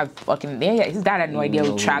idea. They don't have fucking, his dad had no idea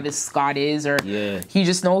who Travis Scott is, or he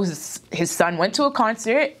just knows his son went to a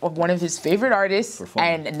concert of one of his favorite artists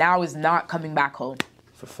and now is not coming back home.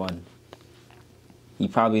 For fun. He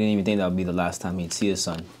probably didn't even think that would be the last time he'd see his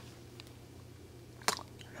son.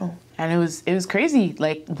 And it was crazy.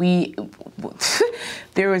 Like,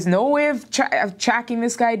 there was no way of tracking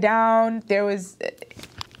this guy down. There was...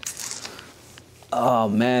 Oh,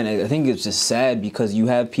 man, I think it's just sad because you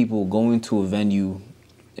have people going to a venue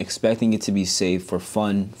expecting it to be safe for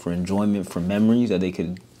fun, for enjoyment, for memories that they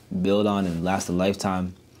could build on and last a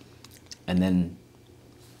lifetime. And then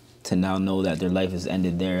to now know that their life has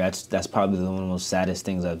ended there, that's probably one of the most saddest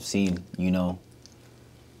things I've seen, you know?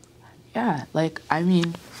 Yeah, like, I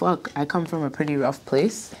mean, fuck, I come from a pretty rough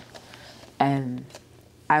place, and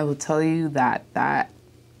I will tell you that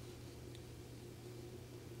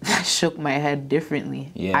shook my head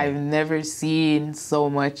differently. Yeah. I've never seen so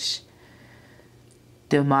much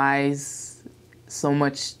demise, so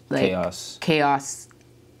much, like, chaos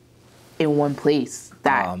in one place.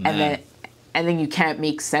 And then you can't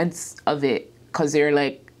make sense of it, because you're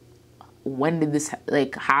like, when did this,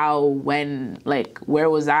 like, how, when, like, where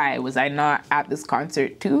was I? Was I not at this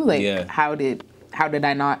concert too? Like, how did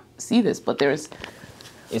I not see this? But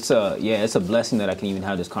it's a blessing that I can even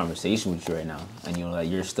have this conversation with you right now, and you know that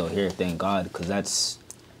you're still here. Thank God, because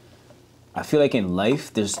I feel like in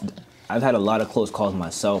life I've had a lot of close calls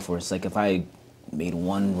myself, where it's like if I made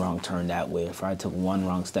one wrong turn that way, if I took one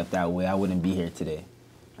wrong step that way, I wouldn't be here today.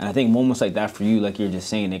 And I think moments like that for you, like you're just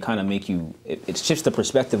saying, they kind of make you, it shifts the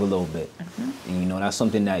perspective a little bit. And you know, that's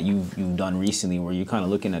something that you've done recently, where you're kind of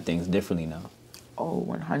looking at things differently now. Oh,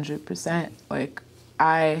 100%. Like,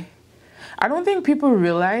 I don't think people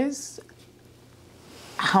realize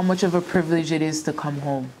how much of a privilege it is to come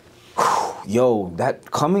home. Yo, that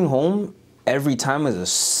coming home every time is a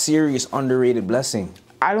serious underrated blessing.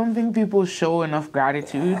 I don't think people show enough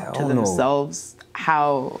gratitude to themselves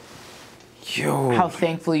how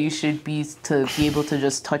thankful you should be to be able to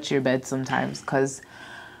just touch your bed sometimes. Because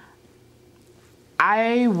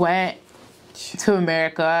I went to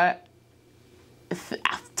America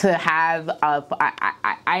to have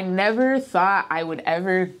I never thought I would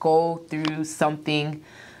ever go through something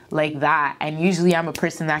like that. And usually I'm a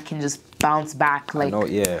person that can just bounce back like,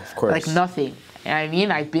 of course, like nothing. And I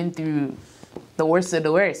mean, I've been through the worst of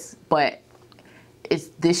the worst, but it's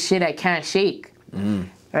this shit I can't shake,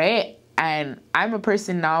 right? And I'm a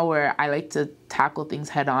person now where I like to tackle things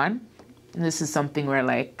head on. And this is something where,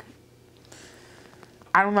 like,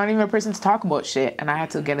 I'm not even a person to talk about shit, and I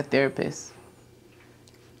had to get a therapist.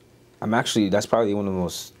 That's probably one of the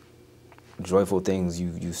most joyful things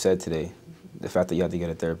you said today. The fact that you had to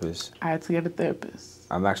get a therapist. I had to get a therapist.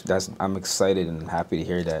 I'm excited and happy to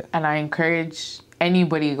hear that. And I encourage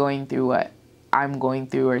anybody going through what I'm going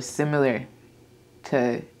through or similar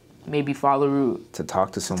to maybe follow route. To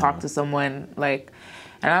talk to someone. Like,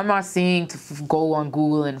 and I'm not saying to go on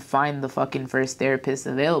Google and find the fucking first therapist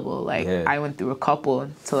available. Like, I went through a couple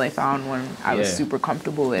until I found one I was super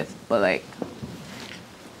comfortable with. But, like,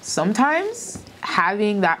 sometimes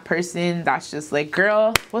having that person that's just like,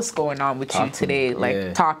 girl, what's going on with you today?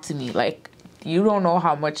 Like, talk to me. Like, you don't know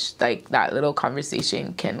how much, like, that little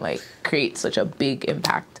conversation can, like, create such a big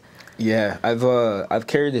impact. Yeah, I've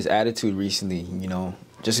carried this attitude recently, you know,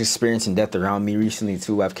 just experiencing death around me recently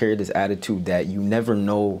too. I've carried this attitude that you never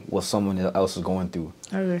know what someone else is going through.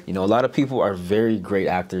 Okay. You know, a lot of people are very great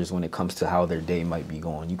actors when it comes to how their day might be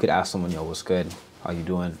going. You could ask someone, yo, what's good? How you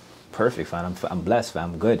doing? Perfect, fam. I'm blessed,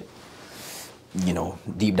 fam. I'm good. You know,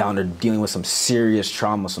 deep down they're dealing with some serious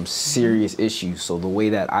trauma, some serious issues. So the way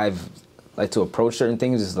that I've like to approach certain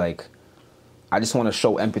things is like, I just want to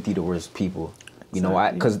show empathy towards people. You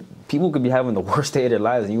know, because people could be having the worst day of their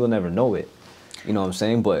lives and you will never know it. You know what I'm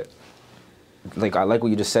saying? But, like, I like what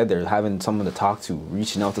you just said there, having someone to talk to,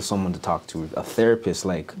 reaching out to someone to talk to, a therapist,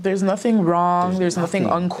 like... There's nothing wrong. There's nothing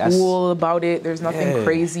uncool about it. There's nothing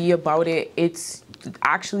crazy about it. It's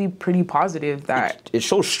actually pretty positive that... It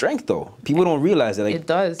shows strength, though. People don't realize that. Like, it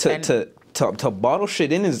does. To bottle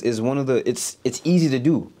shit in is one of the... It's easy to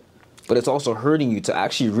do, but it's also hurting you to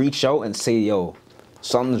actually reach out and say, yo,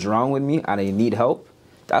 something's wrong with me and I need help.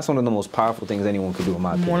 That's one of the most powerful things anyone could do, in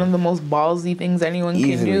my opinion. One of the most ballsy things anyone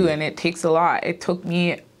can do, and it takes a lot. It took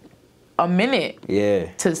me a minute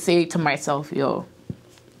to say to myself, yo,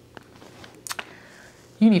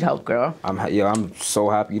 you need help, girl. I'm so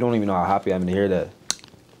happy. You don't even know how happy I am to hear that.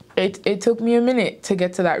 it took me a minute to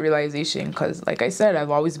get to that realization, because like I said,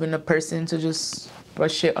 I've always been a person to just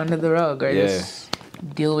brush shit under the rug or just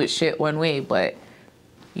deal with shit one way. But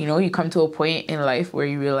you know, you come to a point in life where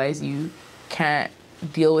you realize you can't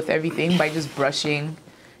deal with everything by just brushing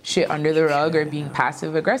shit under the rug or being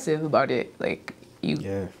passive aggressive about it. Like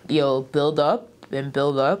you'll build up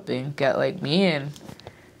and get like me, and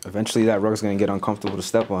eventually that rug's gonna get uncomfortable to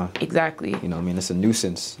step on. Exactly. You know, I mean, it's a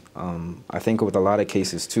nuisance. I think with a lot of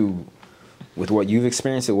cases too, with what you've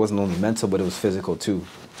experienced, it wasn't only mental, but it was physical too.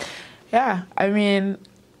 Yeah, I mean,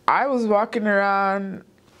 I was walking around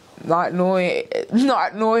not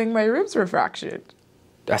knowing my ribs were fractured.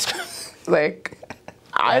 That's like,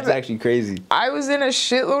 that's actually crazy. I was in a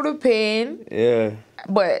shitload of pain. Yeah.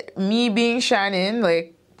 But me being Shannon,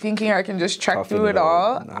 like, thinking I can just trek through it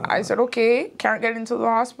all, I said, okay, can't get into the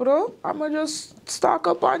hospital. I'm gonna just stock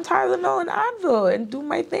up on Tylenol and Advil and do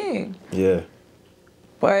my thing. Yeah.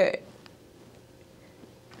 But,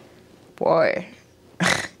 boy,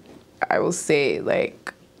 I will say,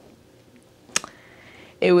 like,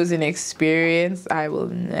 it was an experience I will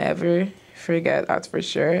never forget, that's for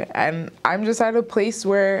sure. And I'm just at a place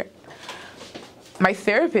where my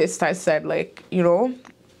therapist, I said, like, you know,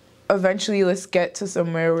 eventually let's get to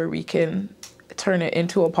somewhere where we can turn it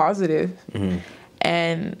into a positive.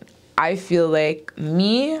 And I feel like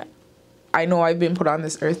I know I've been put on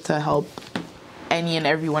this earth to help any and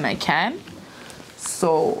everyone I can.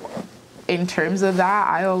 So in terms of that,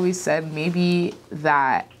 I always said maybe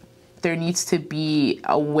that there needs to be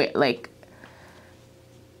a way, like,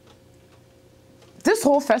 this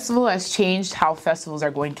whole festival has changed how festivals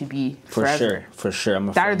are going to be forever. For sure.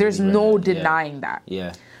 There's no denying that.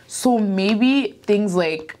 Yeah. So maybe things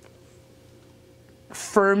like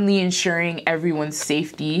firmly ensuring everyone's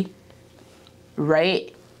safety,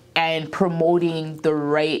 right? And promoting the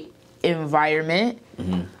right environment.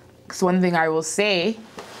 Because one thing I will say,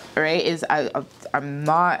 right, is I'm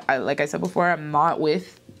not, like I said before, I'm not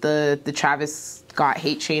with the Travis Scott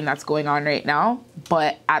hate train that's going on right now.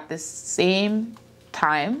 But at the same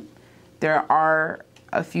time, there are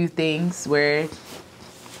a few things where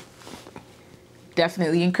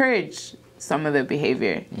definitely encourage some of the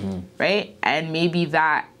behavior, right? And maybe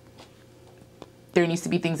that there needs to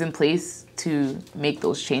be things in place to make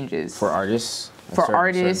those changes. For artists? For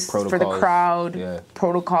the crowd,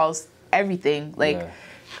 protocols, everything. Like,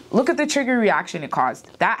 look at the trigger reaction it caused.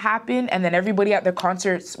 That happened, and then everybody at their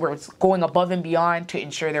concerts were going above and beyond to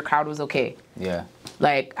ensure their crowd was okay. Yeah.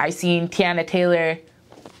 Like, I seen Tiana Taylor.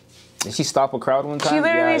 Did she stop a crowd one time? She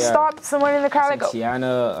literally stopped someone in the crowd. Like,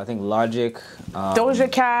 Tiana, I think Logic.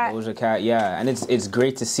 Doja Cat, yeah. And it's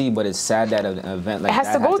great to see, but it's sad that an event like that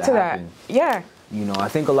has to go to that. Yeah. You know, I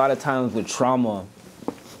think a lot of times with trauma,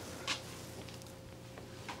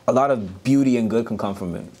 a lot of beauty and good can come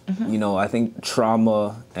from it. You know, I think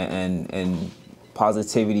trauma and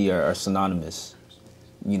positivity are synonymous.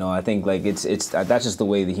 You know, I think like it's that's just the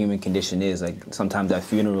way the human condition is. Like sometimes at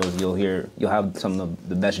funerals you'll have some of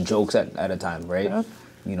the best jokes at a time, right? Yeah.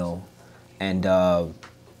 You know, and I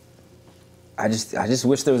just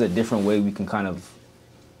wish there was a different way we can kind of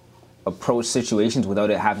approach situations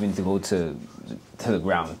without it having to go to the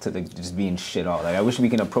ground, to just being shit all. Like I wish we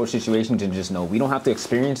can approach situations and just know we don't have to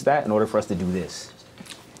experience that in order for us to do this.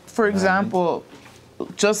 For example,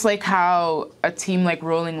 just like how a team like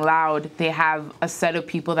Rolling Loud, they have a set of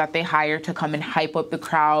people that they hire to come and hype up the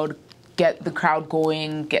crowd, get the crowd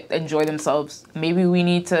going, enjoy themselves. Maybe we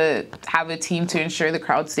need to have a team to ensure the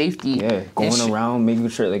crowd's safety. Yeah, going around, making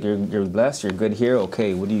sure like you're blessed, you're good here.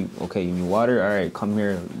 Okay, you need water? All right, come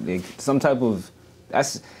here. Like some type of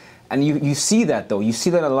and you see that though. You see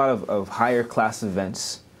that in a lot of higher class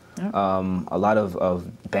events. A lot of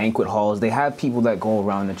banquet halls, they have people that go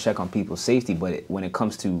around and check on people's safety, but when it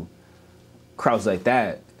comes to crowds like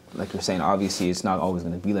that, like you're saying, obviously it's not always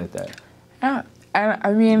going to be like that. Yeah, and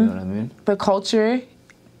I mean, you know what I mean? The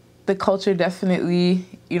culture definitely,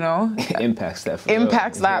 you know, impacts that.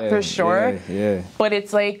 For sure. Yeah. But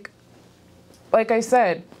it's like I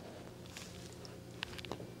said,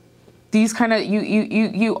 these kind of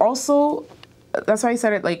you also. That's why I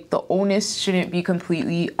said it, like, the onus shouldn't be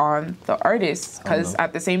completely on the artists, because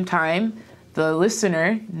at the same time, the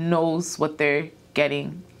listener knows what they're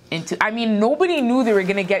getting into. I mean, nobody knew they were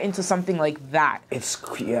going to get into something like that.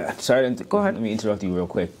 Sorry, go ahead. Let me interrupt you real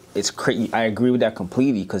quick. It's crazy. I agree with that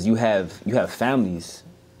completely, because you have families.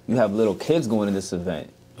 You have little kids going to this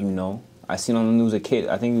event, you know. I seen on the news a kid,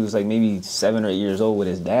 I think he was like maybe 7 or 8 years old, with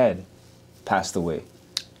his dad passed away.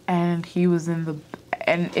 And he was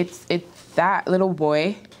and it's that little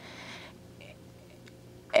boy,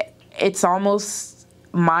 it's almost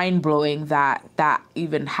mind-blowing that that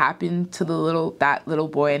even happened to that little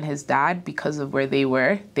boy and his dad because of where they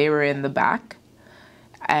were. They were in the back,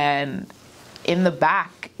 and in the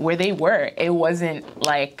back where they were, it wasn't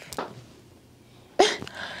like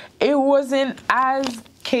it wasn't as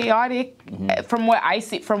chaotic from what I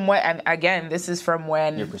see, from what, and again, this is from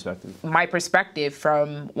when Your perspective. My perspective,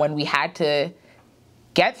 from when we had to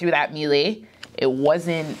get through that melee. It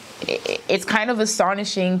wasn't, it's kind of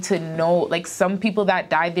astonishing to know, like, some people that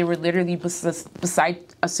died, they were literally beside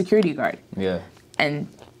a security guard. Yeah. And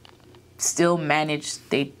still managed,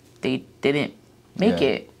 they didn't make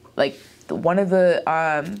it. Like, one of the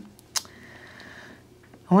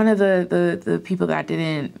people that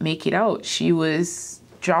didn't make it out, she was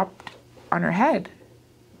dropped on her head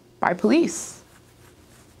by police.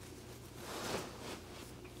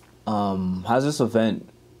 How's this event,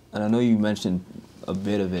 and I know you mentioned a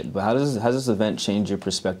bit of it, but has this event changed your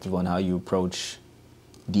perspective on how you approach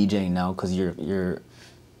DJing now? Because you're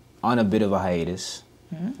on a bit of a hiatus,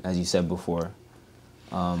 as you said before.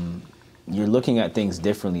 You're looking at things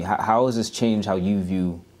differently. How has this changed how you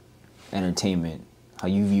view entertainment, how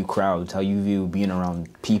you view crowds, how you view being around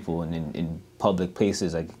people and in public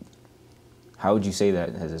places? Like, how would you say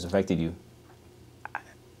that has this affected you?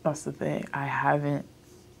 That's the thing. I haven't.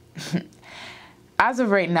 As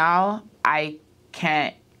of right now, I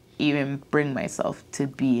can't even bring myself to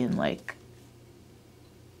be in, like,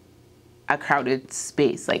 a crowded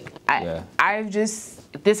space. Like,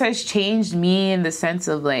 this has changed me in the sense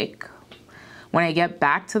of, like, when I get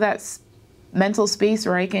back to that mental space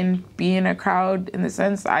where I can be in a crowd, in the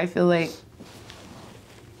sense, I feel like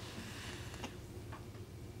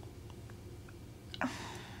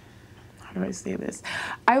how do I say this?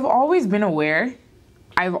 I've always been aware.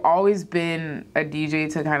 I've always been a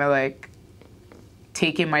DJ to kind of, like,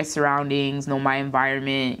 take in my surroundings, know my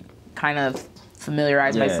environment, kind of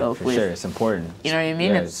familiarize myself with. Sure, it's important. You know what I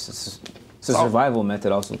mean? Yeah, it's a survival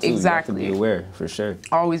method also too. Exactly. You have to be aware, for sure.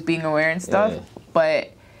 Always being aware and stuff,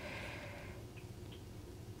 but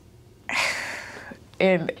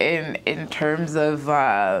in terms of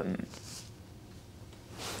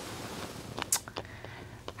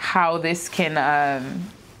how this can,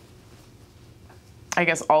 I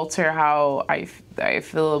guess, alter how I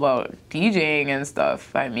feel about DJing and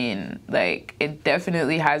stuff. I mean, like, it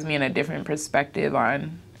definitely has me in a different perspective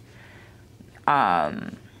on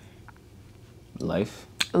life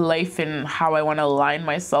and how I want to align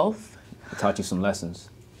myself. It taught you some lessons.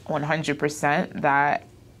 100%. That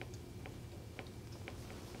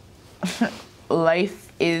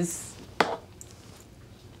life is,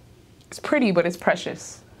 it's pretty, but it's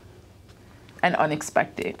precious and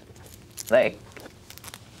unexpected. Like,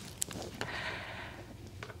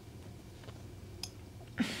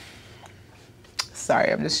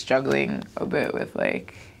 sorry, I'm just struggling a bit with,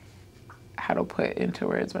 like, how to put into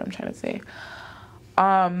words what I'm trying to say.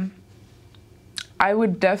 I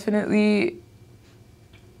would definitely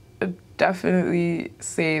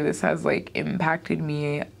say this has, like, impacted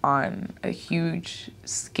me on a huge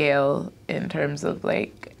scale in terms of,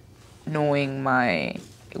 like, knowing my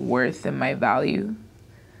worth and my value.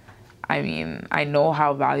 I mean, I know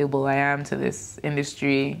how valuable I am to this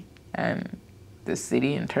industry and this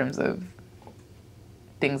city in terms of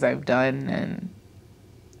things I've done and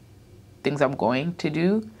things I'm going to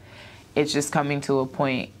do. It's just coming to a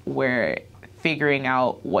point where figuring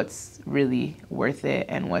out what's really worth it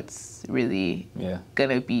and what's really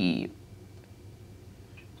gonna be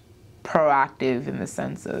proactive in the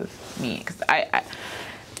sense of me. Because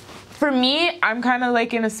for me, I'm kind of,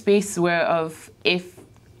 like, in a space where if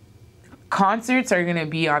concerts are gonna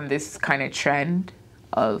be on this kind of trend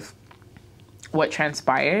of what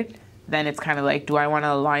transpired, then it's kind of like, do I want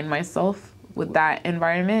to align myself with that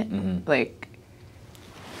environment? Like,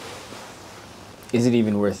 is it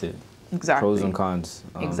even worth it? Exactly. Pros and cons.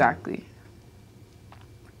 Exactly.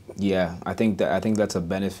 Yeah, I think that's a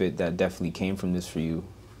benefit that definitely came from this for you,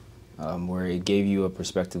 where it gave you a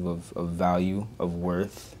perspective of value, of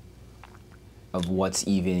worth, of what's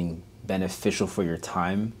even beneficial for your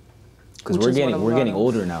time. Because we're getting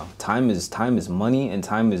older now. Time is money, and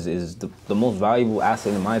time is the most valuable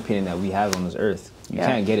asset, in my opinion, that we have on this earth. You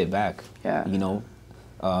can't get it back. Yeah. You know,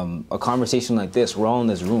 a conversation like this, we're all in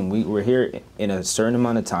this room. We're here in a certain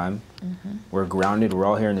amount of time. We're grounded. We're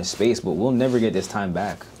all here in this space, but we'll never get this time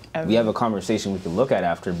back. We have a conversation we can look at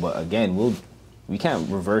after, but again, we can't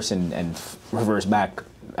reverse and reverse back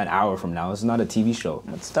an hour from now. It's not a TV show.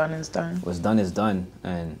 What's done is done. What's done is done,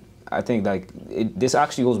 and I think, like, this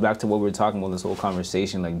actually goes back to what we were talking about, this whole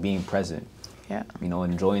conversation, like, being present. Yeah. You know,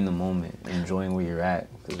 enjoying the moment, enjoying where you're at.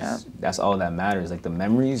 'Cause that's all that matters. Like, the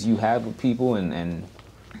memories you have with people and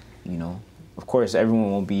you know, of course,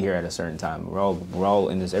 everyone won't be here at a certain time. We're all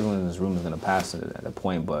in this. Everyone in this room is gonna pass at a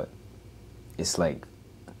point, but it's like,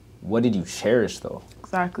 what did you cherish though?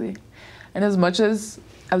 Exactly. And as much as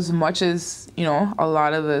you know, a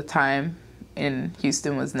lot of the time in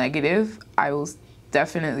Houston was negative, I will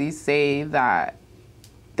definitely say that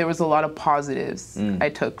there was a lot of positives I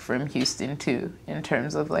took from Houston too, in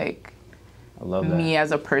terms of like I love that. me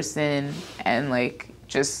as a person and like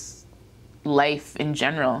just life in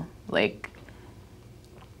general. Like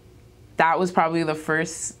that was probably the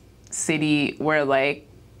first city where like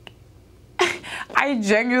I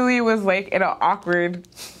genuinely was like in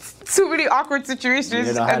too many awkward situations.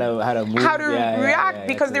 You didn't know how to move. How to react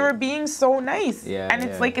because they were being so nice. And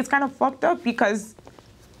it's like, it's kind of fucked up because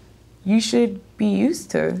you should be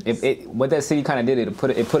used to. What that city kind of did, it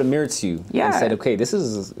put a mirror to you. Yeah. And said, okay, this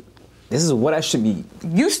is what I should be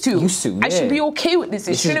used to. Yeah. I should be okay with this.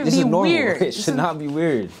 It shouldn't be weird. It should not be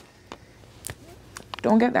weird.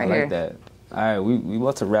 Don't get that I here. like that. All right, we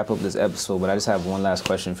about to wrap up this episode, but I just have one last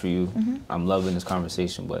question for you. I'm loving this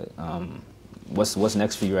conversation, but what's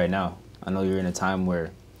next for you right now? I know you're in a time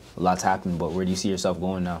where a lot's happened, but where do you see yourself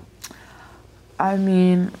going now? I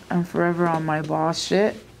mean, I'm forever on my boss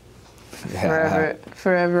shit.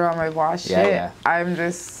 Forever on my boss shit. Yeah. I'm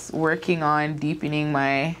just working on deepening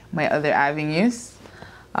my other avenues.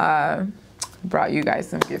 Brought you guys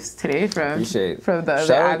some gifts today from the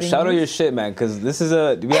other avenues. Shout out your shit, man, because this is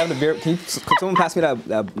do we have the beer? Can someone pass me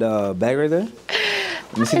that bag right there?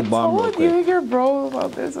 Let me see the bomb real quick. I told you your bro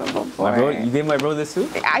about this one before. My bro, you gave my bro this too?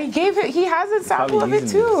 I gave it. He has a sample of it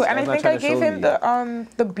too, and I think I gave him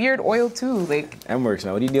the beard oil too. Like M-Works,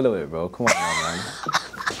 man. What are you dealing with, bro? Come on, man.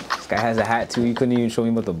 This guy has a hat too. You couldn't even show me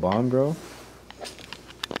about the bomb, bro.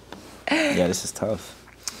 Yeah, this is tough.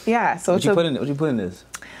 Yeah. So what you put in this?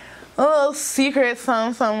 A little secret,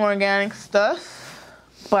 some organic stuff,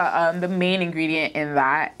 but the main ingredient in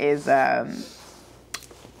that is that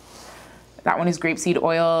one is grapeseed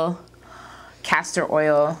oil, castor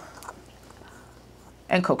oil,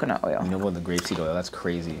 and coconut oil. You know about the grapeseed oil? That's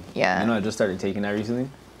crazy. Yeah. You know, I just started taking that recently.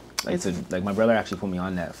 Like my brother actually put me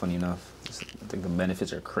on that. Funny enough, I think the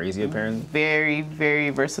benefits are crazy. Apparently. Very, very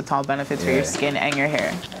versatile benefits for your skin and your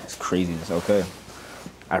hair. It's craziness. Okay,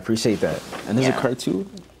 I appreciate that. And there's a card too.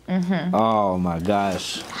 Oh my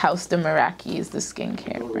gosh. House de Meraki is the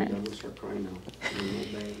skincare brand.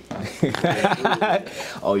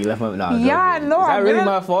 Oh, you left my... Nah, yeah, no. Is that really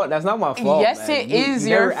my fault? That's not my fault. Yes, man. it is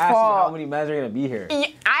your never asked fault. me how many mans are going to be here.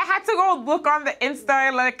 I had to go look on the Insta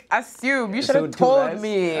and like assume. You should have told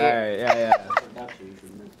me. All right, yeah.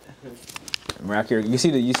 Meraki, you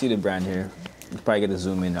see the brand here. You probably get to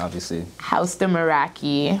zoom in, obviously. House de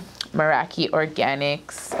Meraki. Meraki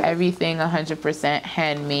Organics, everything 100%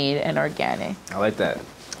 handmade and organic. I like that.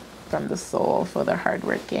 From the soul for the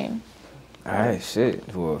hardworking. All right,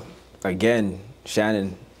 shit. Well, again,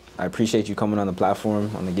 Shannon, I appreciate you coming on the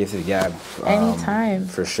platform, on the Gifted Gab. Anytime.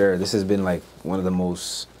 For sure. This has been like one of the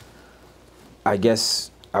most, I guess,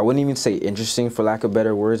 I wouldn't even say interesting for lack of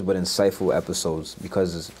better words, but insightful episodes,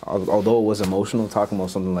 because although it was emotional, talking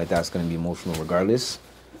about something like that's going to be emotional regardless.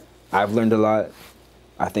 I've learned a lot.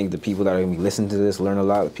 I think the people that are going to be listening to this learn a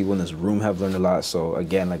lot. The people in this room have learned a lot. So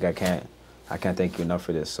again, like I can't thank you enough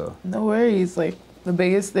for this. So no worries. Like the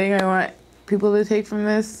biggest thing I want people to take from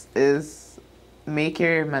this is make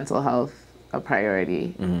your mental health a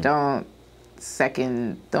priority. Don't put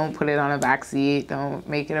it on a backseat. Don't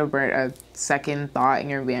make it a second thought in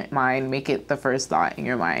your mind. Make it the first thought in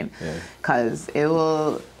your mind. Because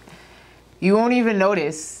you won't even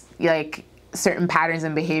notice like certain patterns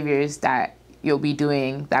and behaviors that you'll be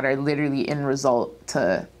doing that are literally in result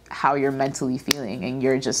to how you're mentally feeling, and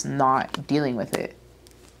you're just not dealing with it.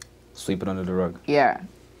 Sweep it under the rug. Yeah.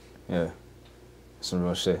 Some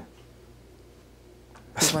real shit.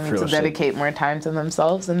 People need to dedicate more time to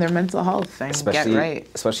themselves and their mental health and get right.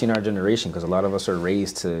 Especially in our generation, because a lot of us are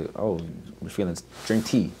raised to, drink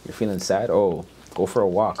tea. You're feeling sad? Oh, go for a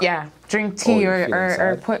walk. Yeah, drink tea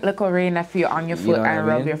or put little rain nephew on your foot and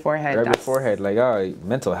rub your forehead. Rub your forehead. Like,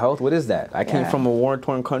 mental health, what is that? I came from a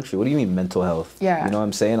war-torn country. What do you mean mental health? Yeah. You know what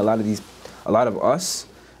I'm saying? A lot of us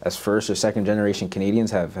as first or second generation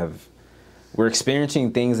Canadians we're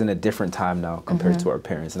experiencing things in a different time now compared to our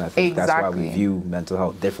parents. And I think that's why we view mental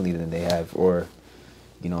health differently than they have, or,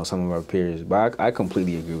 some of our peers. But I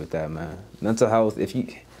completely agree with that, man. Mental health, if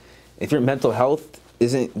your mental health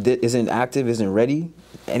isn't active, isn't ready,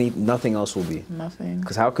 nothing else will be. Nothing.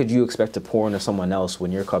 Because how could you expect to pour into someone else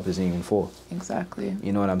when your cup isn't even full? Exactly.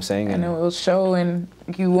 You know what I'm saying? And it will show, and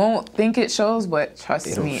you won't think it shows, but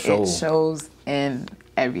trust me, it shows in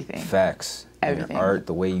everything. Facts. Everything. Your art,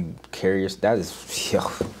 the way you carry yourself, that is,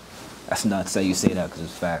 That's nuts that you say that because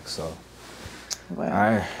it's facts. So, Well, all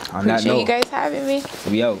right. On that appreciate note, you guys having me.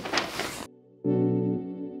 we out.